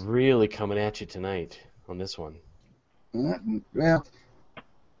is really coming at you tonight on this one. Well,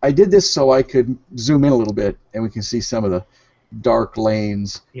 I did this so I could zoom in a little bit, and we can see some of the dark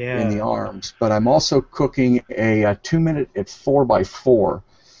lanes in the arms. But I'm also cooking a 2-minute at 4x4,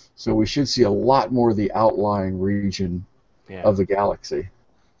 so we should see a lot more of the outlying region of the galaxy.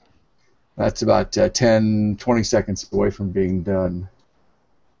 That's about 10, 20 seconds away from being done.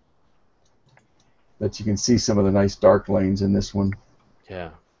 But you can see some of the nice dark lanes in this one.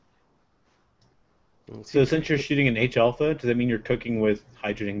 Yeah. So since you're shooting an H-alpha, does that mean you're cooking with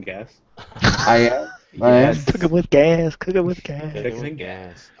hydrogen gas? I am. Cooking with gas. Cooking with gas. Cooking with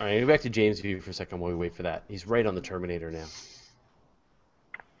gas. All right, go back to James' view for a second while we wait for that. He's right on the Terminator now.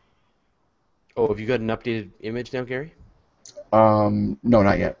 Oh, have you got an updated image now, Gary? No,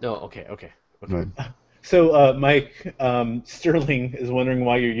 not yet. No, okay. Good. So, Mike, Sterling is wondering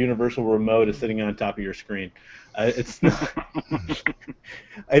why your universal remote is sitting on top of your screen. It's not,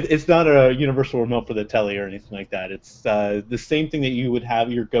 it's not a universal remote for the telly or anything like that. It's the same thing that you would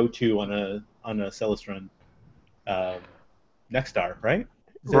have your go-to on a Celestron Nexstar, right?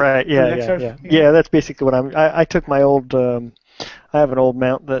 Right. Yeah. That's basically what I took my old. I have an old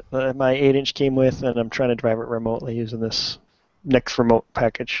mount that my 8-inch came with, and I'm trying to drive it remotely using this Next remote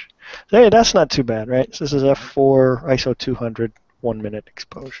package. Hey, that's not too bad, right? So this is F4 ISO 200 1-minute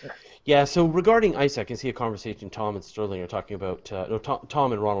exposure. Yeah, so regarding ice, I can see a conversation Tom and Sterling are talking about,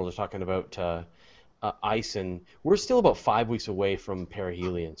 Tom and Ronald are talking about ice, and we're still about 5 weeks away from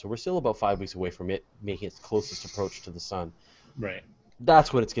perihelion, so we're still about 5 weeks away from it making its closest approach to the sun. Right.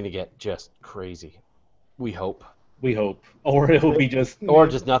 That's when it's going to get just crazy. We hope. We hope. Or it'll be just... Or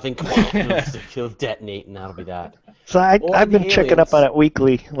just nothing. It'll detonate, and that'll be that. So I've been checking up on aliens. it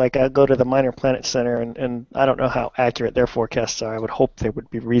weekly. Like I go to the Minor Planet Center, and I don't know how accurate their forecasts are. I would hope they would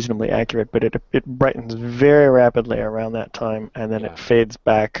be reasonably accurate, but it brightens very rapidly around that time, and then Yeah. it fades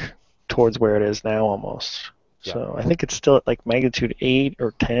back towards where it is now almost. Yeah. So I think it's still at like magnitude 8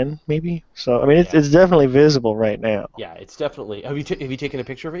 or 10 maybe. So I mean it's Yeah. it's definitely visible right now. Yeah, it's definitely... Have you taken a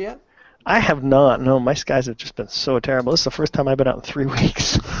picture of it yet? I have not. No, my skies have just been so terrible. This is the first time I've been out in 3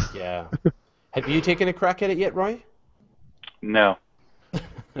 weeks. Yeah. Have you taken a crack at it yet, Roy? No.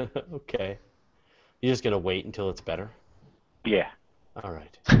 Okay. You're just going to wait until it's better? Yeah. All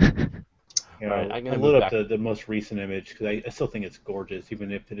right. You know, Alright, I'm gonna I move lit back. up the most recent image because I still think it's gorgeous,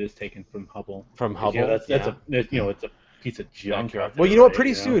 even if it is taken from Hubble. From 'Cause, you know, Hubble? that's it's a piece of junk. out Well, there, you know what? right,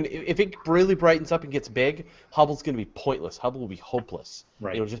 Pretty you know? soon, if it really brightens up and gets big, Hubble's going to be pointless. Hubble will be hopeless.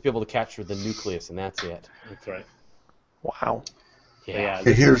 Right. It'll just be able to capture the nucleus, and that's it. That's right. Wow. Yeah.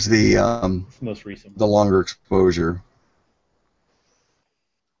 Okay, here's the It's the most recent. the longer exposure.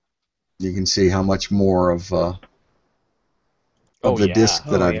 You can see how much more of Oh, the yeah. disk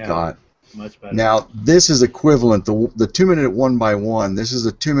that Oh, I've yeah. got. Much better. Now, this is equivalent, the 2-minute 1x1, this is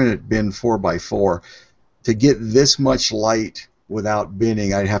a 2-minute bin 4x4. To get this much light without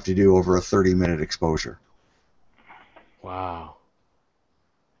binning, I'd have to do over a 30-minute exposure. Wow.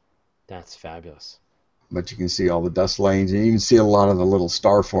 That's fabulous. But you can see all the dust lanes, and you can see a lot of the little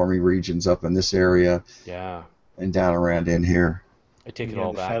star-forming regions up in this area Yeah. and down around in here. I take it Yeah,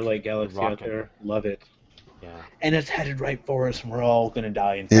 all the back. satellite galaxy out Rocket. there. Love it. Yeah. And it's headed right for us, and we're all going to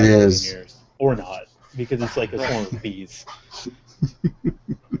die in It 5 million is. years. Or not, because it's like a swarm of bees.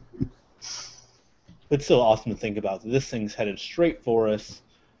 It's still awesome to think about. This thing's headed straight for us.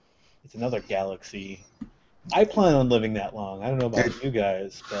 It's another galaxy. I plan on living that long. I don't know about you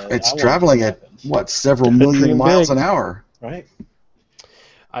guys, but It's I want traveling to see at, what happens. what, several Dream million miles big. an hour. Right?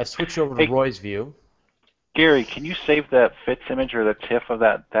 I switched over to Hey. Roy's view. Gary, can you save that FITS image or the TIFF of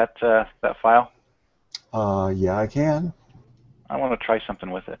that file? Yeah, I can. I want to try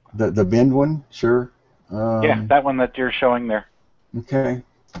something with it. The binned one, sure. Yeah, that one that you're showing there. Okay.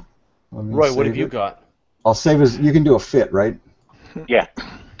 Let me Roy, what save have you it. got? I'll save as you can do a fit, right? Yeah.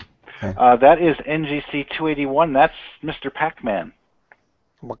 Okay. That is NGC 281. That's Mr. Pac-Man.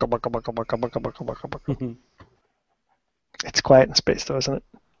 It's quiet in space though, isn't it?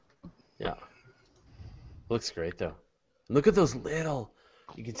 Yeah. Looks great, though. Look at those little...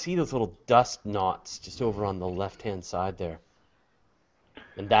 You can see those little dust knots just over on the left-hand side there.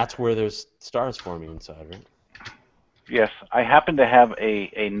 And that's where there's stars forming inside, right? Yes, I happen to have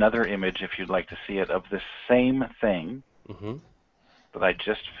another image, if you'd like to see it, of this same thing Mm-hmm. that I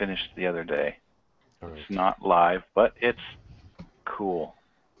just finished the other day. All right. It's not live, but it's cool.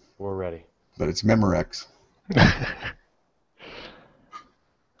 We're ready. But it's Memorex.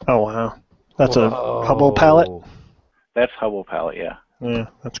 Oh wow. That's a Whoa. Hubble palette? That's Hubble palette, yeah. Yeah,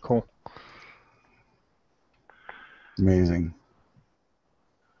 that's cool. Amazing.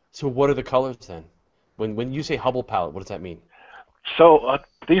 So what are the colors then? When you say Hubble palette, what does that mean? So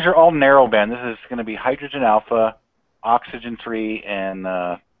these are all narrowband. This is going to be hydrogen alpha, oxygen 3, and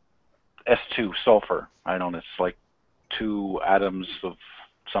S2 sulfur. I don't know, it's like 2 atoms of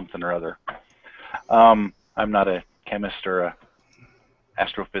something or other. I'm not a chemist or a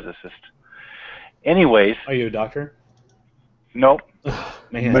astrophysicist. Anyways, Are you a doctor? nope.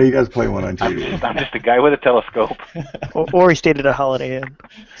 Man. But he does play one on TV. I'm just a guy with a telescope. Or he stayed at a Holiday Inn.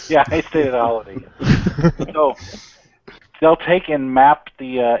 Yeah, I stayed at a Holiday Inn. So they'll take and map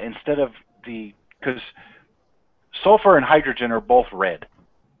the instead of the, because sulfur and hydrogen are both red.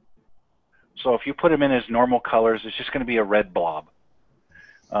 So if you put them in as normal colors, it's just going to be a red blob.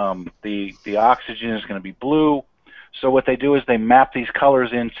 The oxygen is going to be blue. So what they do is they map these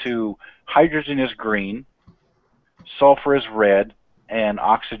colors into hydrogen is green, sulfur is red, and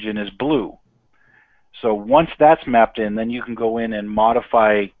oxygen is blue. So once that's mapped in, then you can go in and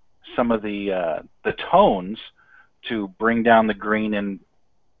modify some of the tones to bring down the green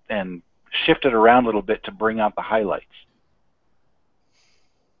and shift it around a little bit to bring out the highlights.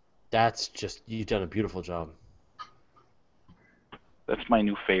 That's just, you've done a beautiful job. That's my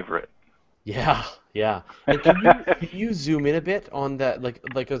new favorite. Yeah, yeah. And can you zoom in a bit on that? Like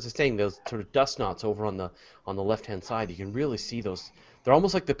I was saying, those sort of dust knots over on the left-hand side. You can really see those. They're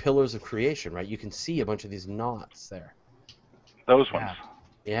almost like the pillars of creation, right? You can see a bunch of these knots there. Those ones.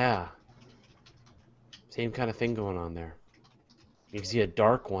 Yeah. Same kind of thing going on there. You can see a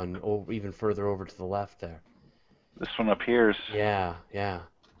dark one even further over to the left there. This one up here is... Yeah,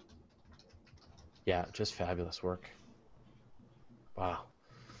 just fabulous work. Wow.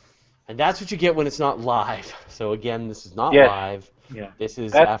 And that's what you get when it's not live. So again, this is not live. Yeah. This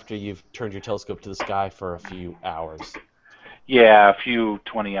is after you've turned your telescope to the sky for a few hours. Yeah, a few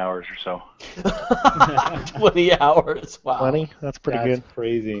 20 hours or so. 20 hours. Wow. 20? That's pretty good. That's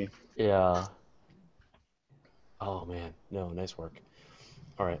crazy. Yeah. Oh man, no, nice work.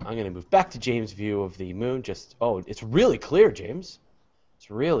 All right, I'm going to move back to James' view of the moon. It's really clear, James. It's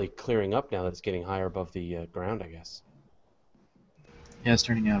really clearing up now that it's getting higher above the ground, I guess. Yeah, it's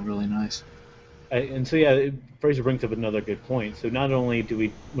turning out really nice. And so, Fraser brings up another good point. So not only do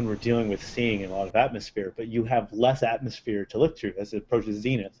we, when we're dealing with seeing a lot of atmosphere, but you have less atmosphere to look through as it approaches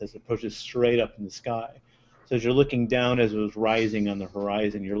zenith, as it approaches straight up in the sky. So as you're looking down as it was rising on the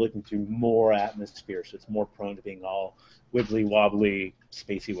horizon, you're looking through more atmosphere, so it's more prone to being all wibbly wobbly,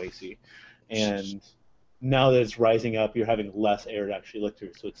 spacey wacy. And now that it's rising up, you're having less air to actually look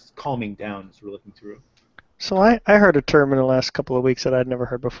through, so it's calming down as we're looking through. So I heard a term in the last couple of weeks that I'd never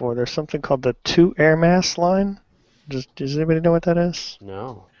heard before. There's something called the 2 air mass line. Does anybody know what that is?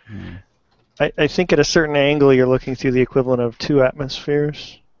 No. I think at a certain angle you're looking through the equivalent of 2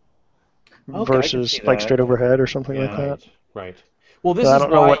 atmospheres versus like straight overhead or something like that. Right. Well, this I is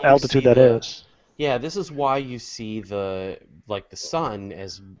don't know why what altitude that is. Yeah, this is why you see the sun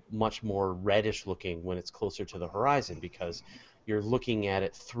as much more reddish looking when it's closer to the horizon, because you're looking at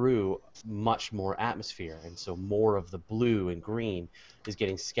it through much more atmosphere, and so more of the blue and green is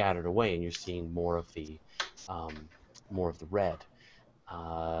getting scattered away, and you're seeing more of the red.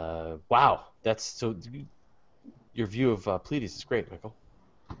 Wow, that's so. Your view of Pleiades is great, Michael.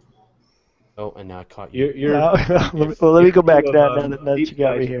 Oh, and now I caught you. Let me go back now that you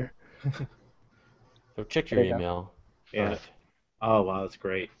got me here. So check your email. Yeah. Right. Oh wow, that's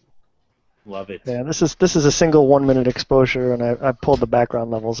great. Love it. Yeah, this is a single 1-minute exposure, and I pulled the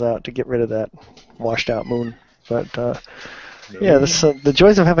background levels out to get rid of that washed out moon. But yeah, the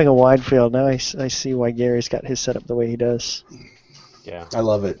joys of having a wide field. Now I see why Gary's got his setup the way he does. Yeah. I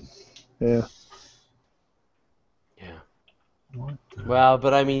love it. Yeah. Yeah. Well,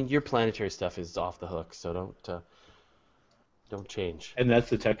 but I mean, your planetary stuff is off the hook, so don't change. And that's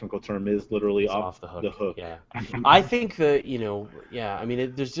the technical term, is literally off the hook. Yeah. Mm-hmm. I think that, I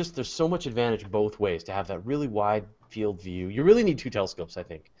mean, there's so much advantage both ways to have that really wide field view. You really need 2 telescopes, I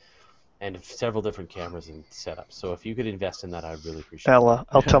think, and several different cameras and setups. So if you could invest in that, I'd really appreciate it.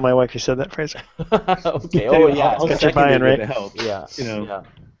 I'll tell my wife you said that, Fraser. Okay. Oh yeah. I'll got your buy-in, right? to help. Yeah. Yeah.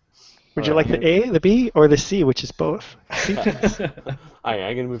 Would you like the A, the B, or the C, which is both? All right,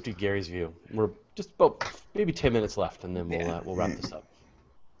 I'm gonna move to Gary's view. We're just about maybe 10 minutes left, and then we'll wrap this up.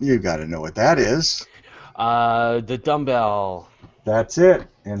 You got to know what that is. The dumbbell. That's it,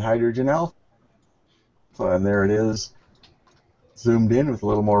 in hydrogen alpha. And there it is, zoomed in with a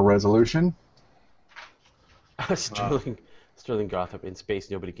little more resolution. Sterling Gotham, in space,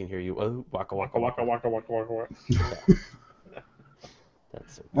 nobody can hear you. Oh, waka waka waka waka waka waka.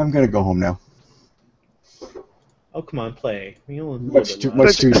 That's so I'm gonna go home now. Oh, come on, play. Much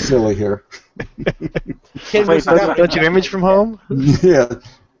too silly here. Wait, don't you image from home? Yeah.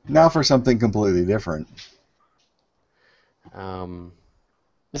 Now for something completely different.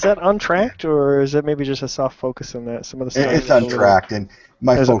 Is that untracked, or is it maybe just a soft focus on that? Some of the stuff. It's untracked, and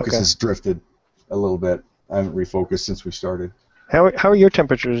my focus has drifted a little bit. I haven't refocused since we started. How are your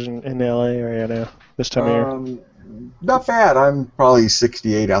temperatures in the LA area now this time of year? Not bad. I'm probably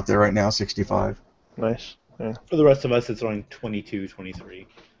 68 out there right now, 65. Nice. Yeah. For the rest of us, it's around 22, 23.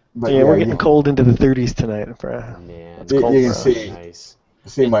 But yeah, we're getting cold into the 30s tonight. Man, it's cold. You can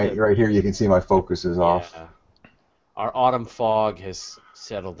see my right here. You can see my focus is off. Our autumn fog has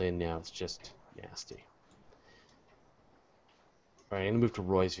settled in now. It's just nasty. All right, I'm gonna move to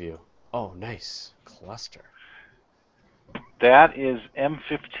Roy's view. Oh, nice cluster. That is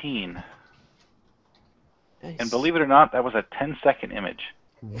M15. Nice. And believe it or not, that was a 10-second image.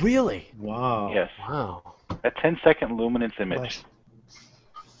 Really? Wow. Yes. Wow. A 10-second luminance image. Nice.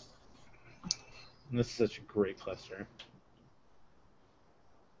 And this is such a great cluster.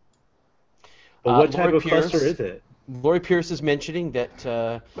 But what type of cluster is it? Lori Pierce is mentioning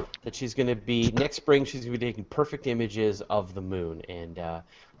that she's going to be, next spring, she's going to be taking perfect images of the moon. And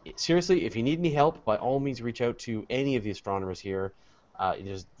seriously, if you need any help, by all means reach out to any of the astronomers here.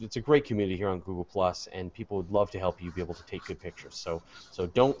 It's a great community here on Google+, and people would love to help you be able to take good pictures. So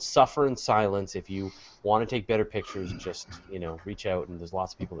don't suffer in silence. If you want to take better pictures, just reach out, and there's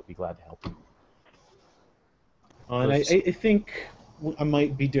lots of people that would be glad to help you. And I think I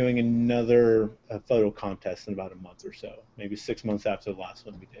might be doing another photo contest in about a month or so, maybe 6 months after the last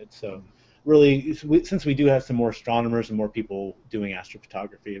one we did. So really, since we do have some more astronomers and more people doing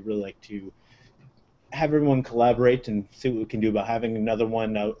astrophotography, I'd really like to have everyone collaborate and see what we can do about having another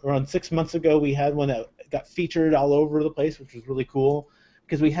one. Around 6 months ago, we had one that got featured all over the place, which was really cool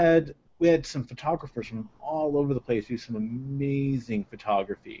because we had some photographers from all over the place do some amazing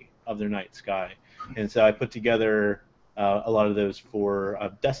photography of their night sky, and so I put together a lot of those for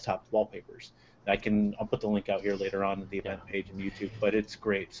desktop wallpapers. I'll put the link out here later on in the event page on YouTube, but it's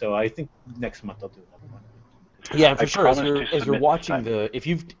great. So I think next month I'll do another one. Yeah, for sure. As you're watching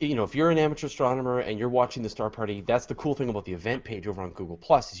if you're an amateur astronomer and you're watching the Star Party, that's the cool thing about the event page over on Google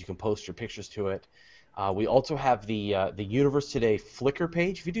Plus is you can post your pictures to it. We also have the Universe Today Flickr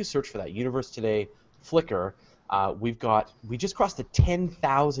page. If you do search for that, Universe Today Flickr, we just crossed the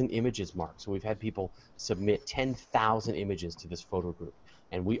 10,000 images mark. So we've had people submit 10,000 images to this photo group,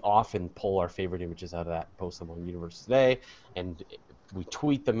 and we often pull our favorite images out of that and post them on Universe Today, and we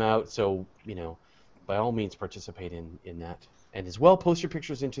tweet them out. So by all means, participate in that, and as well, post your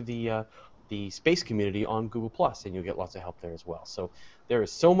pictures into the space community on Google Plus, and you'll get lots of help there as well. So there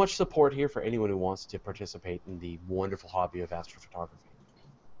is so much support here for anyone who wants to participate in the wonderful hobby of astrophotography.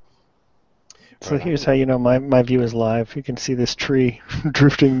 So here's how you know my view is live. You can see this tree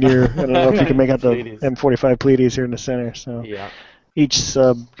drifting near. I don't know if you can make out the M45 Pleiades here in the center. So each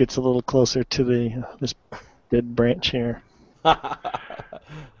sub gets a little closer to this dead branch here.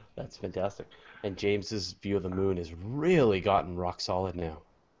 That's fantastic. And James's view of the moon has really gotten rock solid now.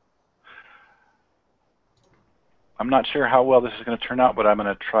 I'm not sure how well this is going to turn out, but I'm going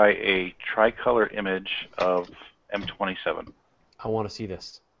to try a tricolor image of M27. I want to see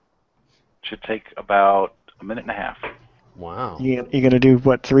this. Should take about a minute and a half. Wow. You're going to do,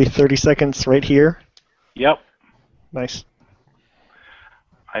 what, 30 seconds right here? Yep. Nice.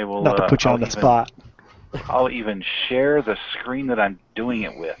 I will. Not to put you on the spot. I'll even share the screen that I'm doing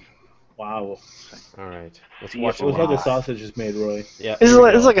it with. Wow. All right. Let's watch how the sausage is made, Roy. Yeah.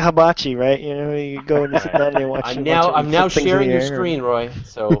 It's like a hibachi, right? You go and you sit down and you watch. I'm now sharing your screen, Roy.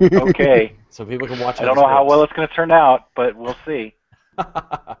 So okay. So people can watch. I don't know how well it's going to turn out, but we'll see.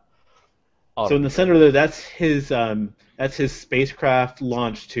 So in the center there, that's his spacecraft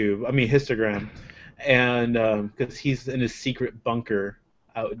launch tube. I mean histogram, and because he's in his secret bunker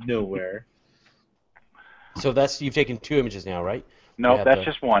out nowhere. So you've taken 2 images now, right? No, that's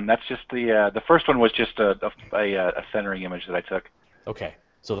just one. That's just the first one was just a centering image that I took. Okay,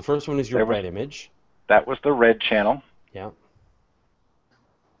 so the first one is your red image. That was the red channel. Yeah.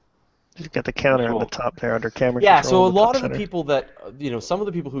 You've got the counter on the top there under camera control. Yeah, so a lot of the people that, some of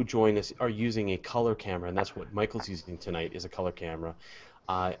the people who join us are using a color camera, and that's what Michael's using tonight is a color camera.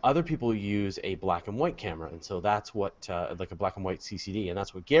 Other people use a black and white camera, and so that's what, like a black and white CCD, and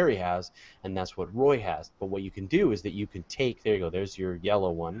that's what Gary has, and that's what Roy has. But what you can do is that you can take, there you go, there's your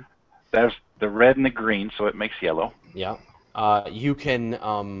yellow one. There's the red and the green, so it makes yellow. Yeah. You can,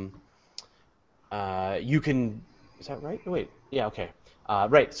 is that right? Wait, yeah, okay.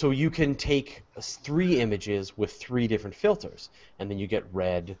 Right, so you can take 3 images with 3 different filters, and then you get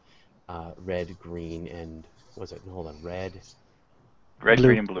red, green, and what's it? Hold on, red,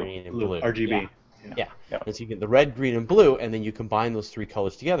 green, and blue. Green and blue. RGB. Yeah. And so you get the red, green, and blue, and then you combine those 3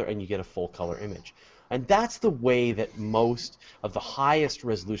 colors together, and you get a full color image. And that's the way that most of the highest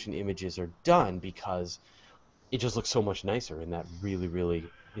resolution images are done, because it just looks so much nicer in that really, really,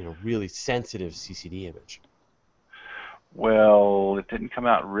 really sensitive CCD image. Well, it didn't come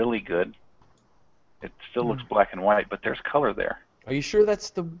out really good. It still looks black and white, but there's color there. Are you sure that's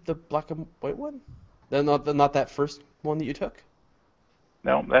the black and white one? Not that first one that you took?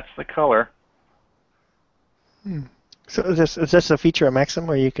 No, that's the color. So is this a feature of Maxim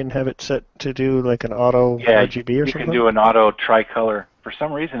where you can have it set to do like an auto RGB or something? You can do an auto tricolor. For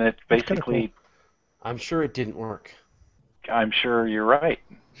some reason, it's basically... Cool. I'm sure it didn't work. I'm sure you're right.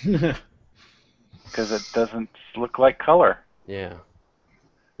 Because it doesn't look like color. Yeah.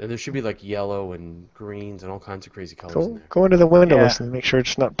 Then there should be like yellow and greens and all kinds of crazy colors in there. Go into the window list and make sure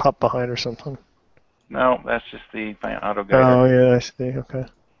it's not popped behind or something. No, that's just the auto guide. Oh, yeah, I see. Okay.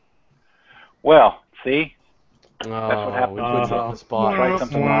 Well, see? Oh, that's what happens. We put you on the spot. Try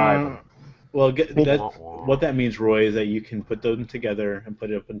something live. Well, what that means, Roy, is that you can put them together and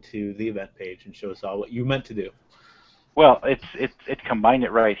put it up into the event page and show us all what you meant to do. Well, it combined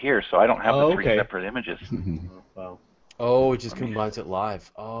it right here, so I don't have the 3 separate images. Wow. Oh, it just combines it live.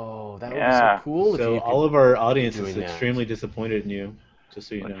 Oh, that would be so cool. So all of our audience is extremely disappointed in you, just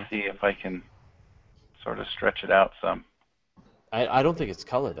so you know. Let's see if I can sort of stretch it out some. I don't think it's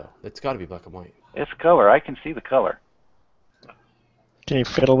color, though. It's got to be black and white. It's color. I can see the color. Can you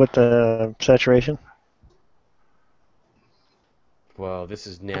fiddle with the saturation? Well, this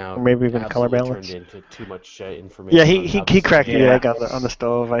is now Or maybe even color absolutely balance? turned into too much information. Yeah, on how he this cracked the Yeah. egg on the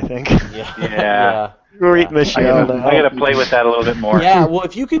stove, I think. Yeah. Yeah. We're eating the shell now. I gotta play with that a little bit more. Yeah, well,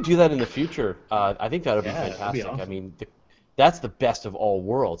 if you could do that in the future, I think that would be Yeah, that'd be fantastic. I awesome. mean, that's the best of all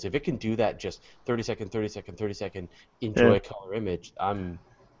worlds. If it can do that, just 30 second, 30 second, 30 second, enjoy Yeah. a color image,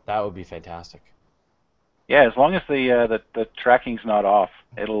 that would be fantastic. Yeah, as long as the tracking's not off,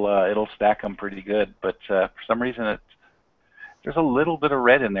 it'll stack them pretty good. But for some reason, there's a little bit of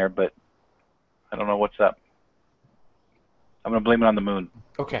red in there, but I don't know what's up. I'm gonna blame it on the moon.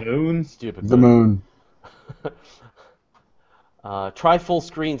 Okay. Moon. Stupid. The moon. Try full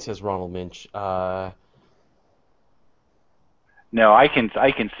screen, says Ronald Minch. No, I can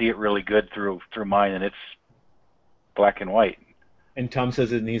see it really good through mine, and it's black and white. And Tom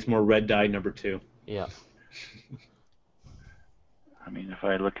says it needs more red dye number 2. Yeah. I mean, if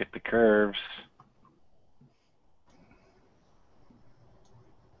I look at the curves,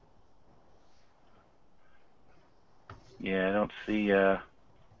 yeah,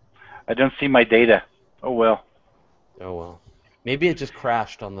 I don't see my data. Oh well. Oh well. Maybe it just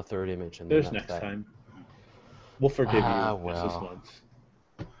crashed on the third image. And There's then next that's that. time. We'll forgive Ah, you just this well. once.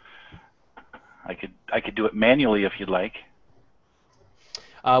 I could do it manually if you'd like.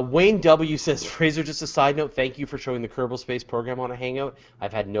 Wayne W. says, Fraser, just a side note, thank you for showing the Kerbal Space program on a Hangout.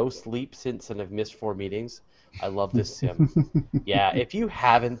 I've had no sleep since and I've missed 4 meetings. I love this sim. Yeah, if you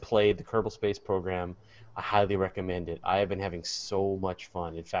haven't played the Kerbal Space program, I highly recommend it. I have been having so much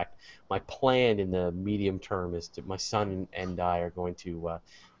fun. In fact, my plan in the medium term is my son and I are going to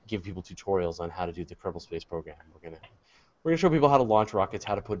give people tutorials on how to do the Kerbal Space program. We're gonna show people how to launch rockets,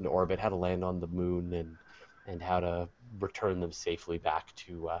 how to put in orbit, how to land on the moon, and how to return them safely back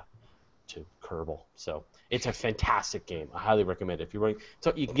to Kerbal. So it's a fantastic game. I highly recommend it. If you're running,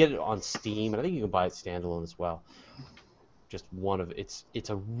 so you can get it on Steam, and I think you can buy it standalone as well. Just one of it's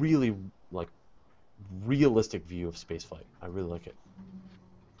a really realistic view of spaceflight. I really like it.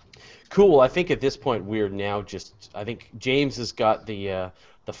 Cool. I think at this point we're now I think James has got the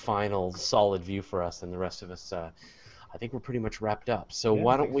final solid view for us, and the rest of us. I think we're pretty much wrapped up. So Yeah,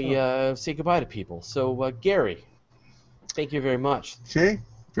 why I don't think we say goodbye to people? So Gary, thank you very much. Okay,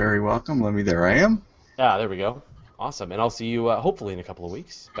 very welcome. There I am. Ah, there we go. Awesome. And I'll see you hopefully in a couple of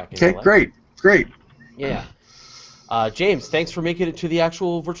weeks back in Okay, LA. great. Yeah. James, thanks for making it to the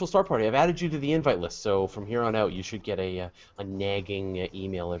actual virtual star party. I've added you to the invite list, so from here on out, you should get a nagging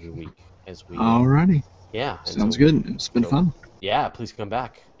email every week as we. Alrighty. Yeah. and Sounds so- good. It's been fun. Yeah, please come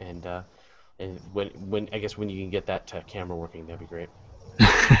back, and when I guess when you can get that camera working, that'd be great.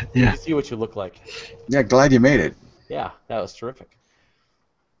 Yeah. You see what you look like. Yeah, glad you made it. Yeah, that was terrific.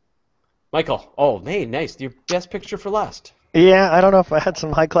 Michael, oh, hey, nice. Your best picture for last. Yeah, I don't know if I had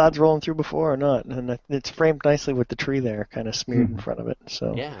some high clouds rolling through before or not, and it's framed nicely with the tree there, kind of smeared in front of it.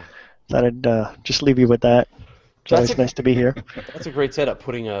 So Yeah. thought I'd just leave you with that. It's always nice to be here. That's a great setup,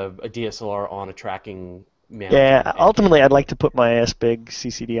 putting a DSLR on a tracking mount. Yeah, ultimately I'd like to put my S-Big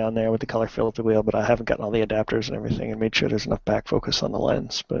CCD on there with the color filter wheel, but I haven't gotten all the adapters and everything and made sure there's enough back focus on the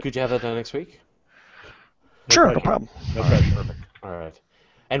lens. But Could you have that done next week? sure, no problem. No pressure. Perfect. All right.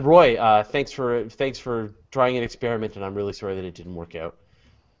 And Roy, thanks for trying an experiment, and I'm really sorry that it didn't work out.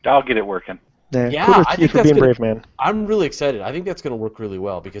 I'll get it working. Yeah, kudos I to you think for that's being gonna- brave, man. I'm really excited. I think that's going to work really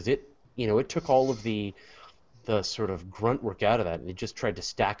well because it took all of the sort of grunt work out of that, and it just tried to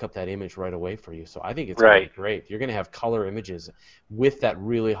stack up that image right away for you. So I think it's going to be great. You're going to have color images with that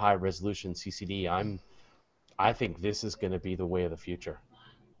really high resolution CCD. I think this is going to be the way of the future.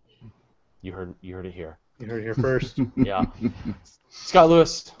 You heard it here. You heard it here first. Yeah. Scott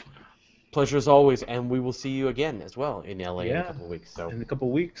Lewis, pleasure as always, and we will see you again as well in LA in a couple of weeks. So In a couple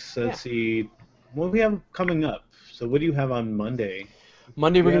of weeks, let's see what do we have coming up. So what do you have on Monday?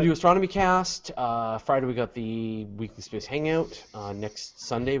 Monday we're going to do Astronomy Cast. Friday we got the Weekly Space Hangout. Next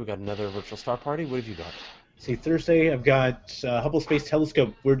Sunday we got another Virtual Star Party. What have you got? See, Thursday I've got Hubble Space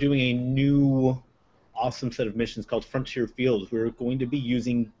Telescope. We're doing a new awesome set of missions called Frontier Fields. We're going to be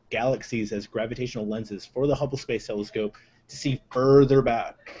using galaxies as gravitational lenses for the Hubble Space Telescope to see further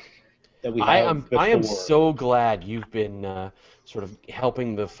back that we have I am before. so glad you've been sort of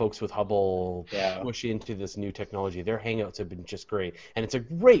helping the folks with Hubble Yeah. push into this new technology. Their hangouts have been just great, and it's a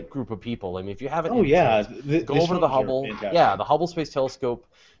great group of people. I mean, if you haven't, Oh yeah, go over to the Hubble, the Hubble Space Telescope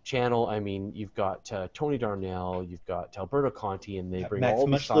channel. I mean, you've got Tony Darnell, you've got Alberto Conti, and they bring Max all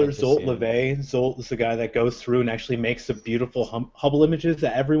the Muchler, scientists Zolt in. LeVay. Zolt is the guy that goes through and actually makes the beautiful Hubble images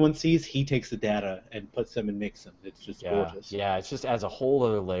that everyone sees. He takes the data and puts them and makes them. It's just gorgeous. Yeah, it just adds a whole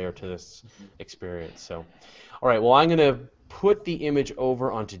other layer to this experience. So, all right, well, I'm going to put the image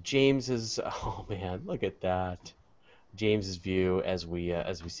over onto James's. Oh man, look at that, James's view as we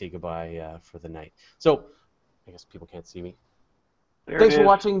say goodbye for the night. So, I guess people can't see me. Thanks for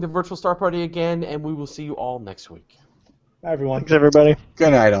watching the Virtual Star Party again, and we will see you all next week. Bye, everyone. Thanks, everybody.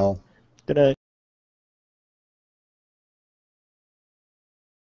 Good night, all. Good night.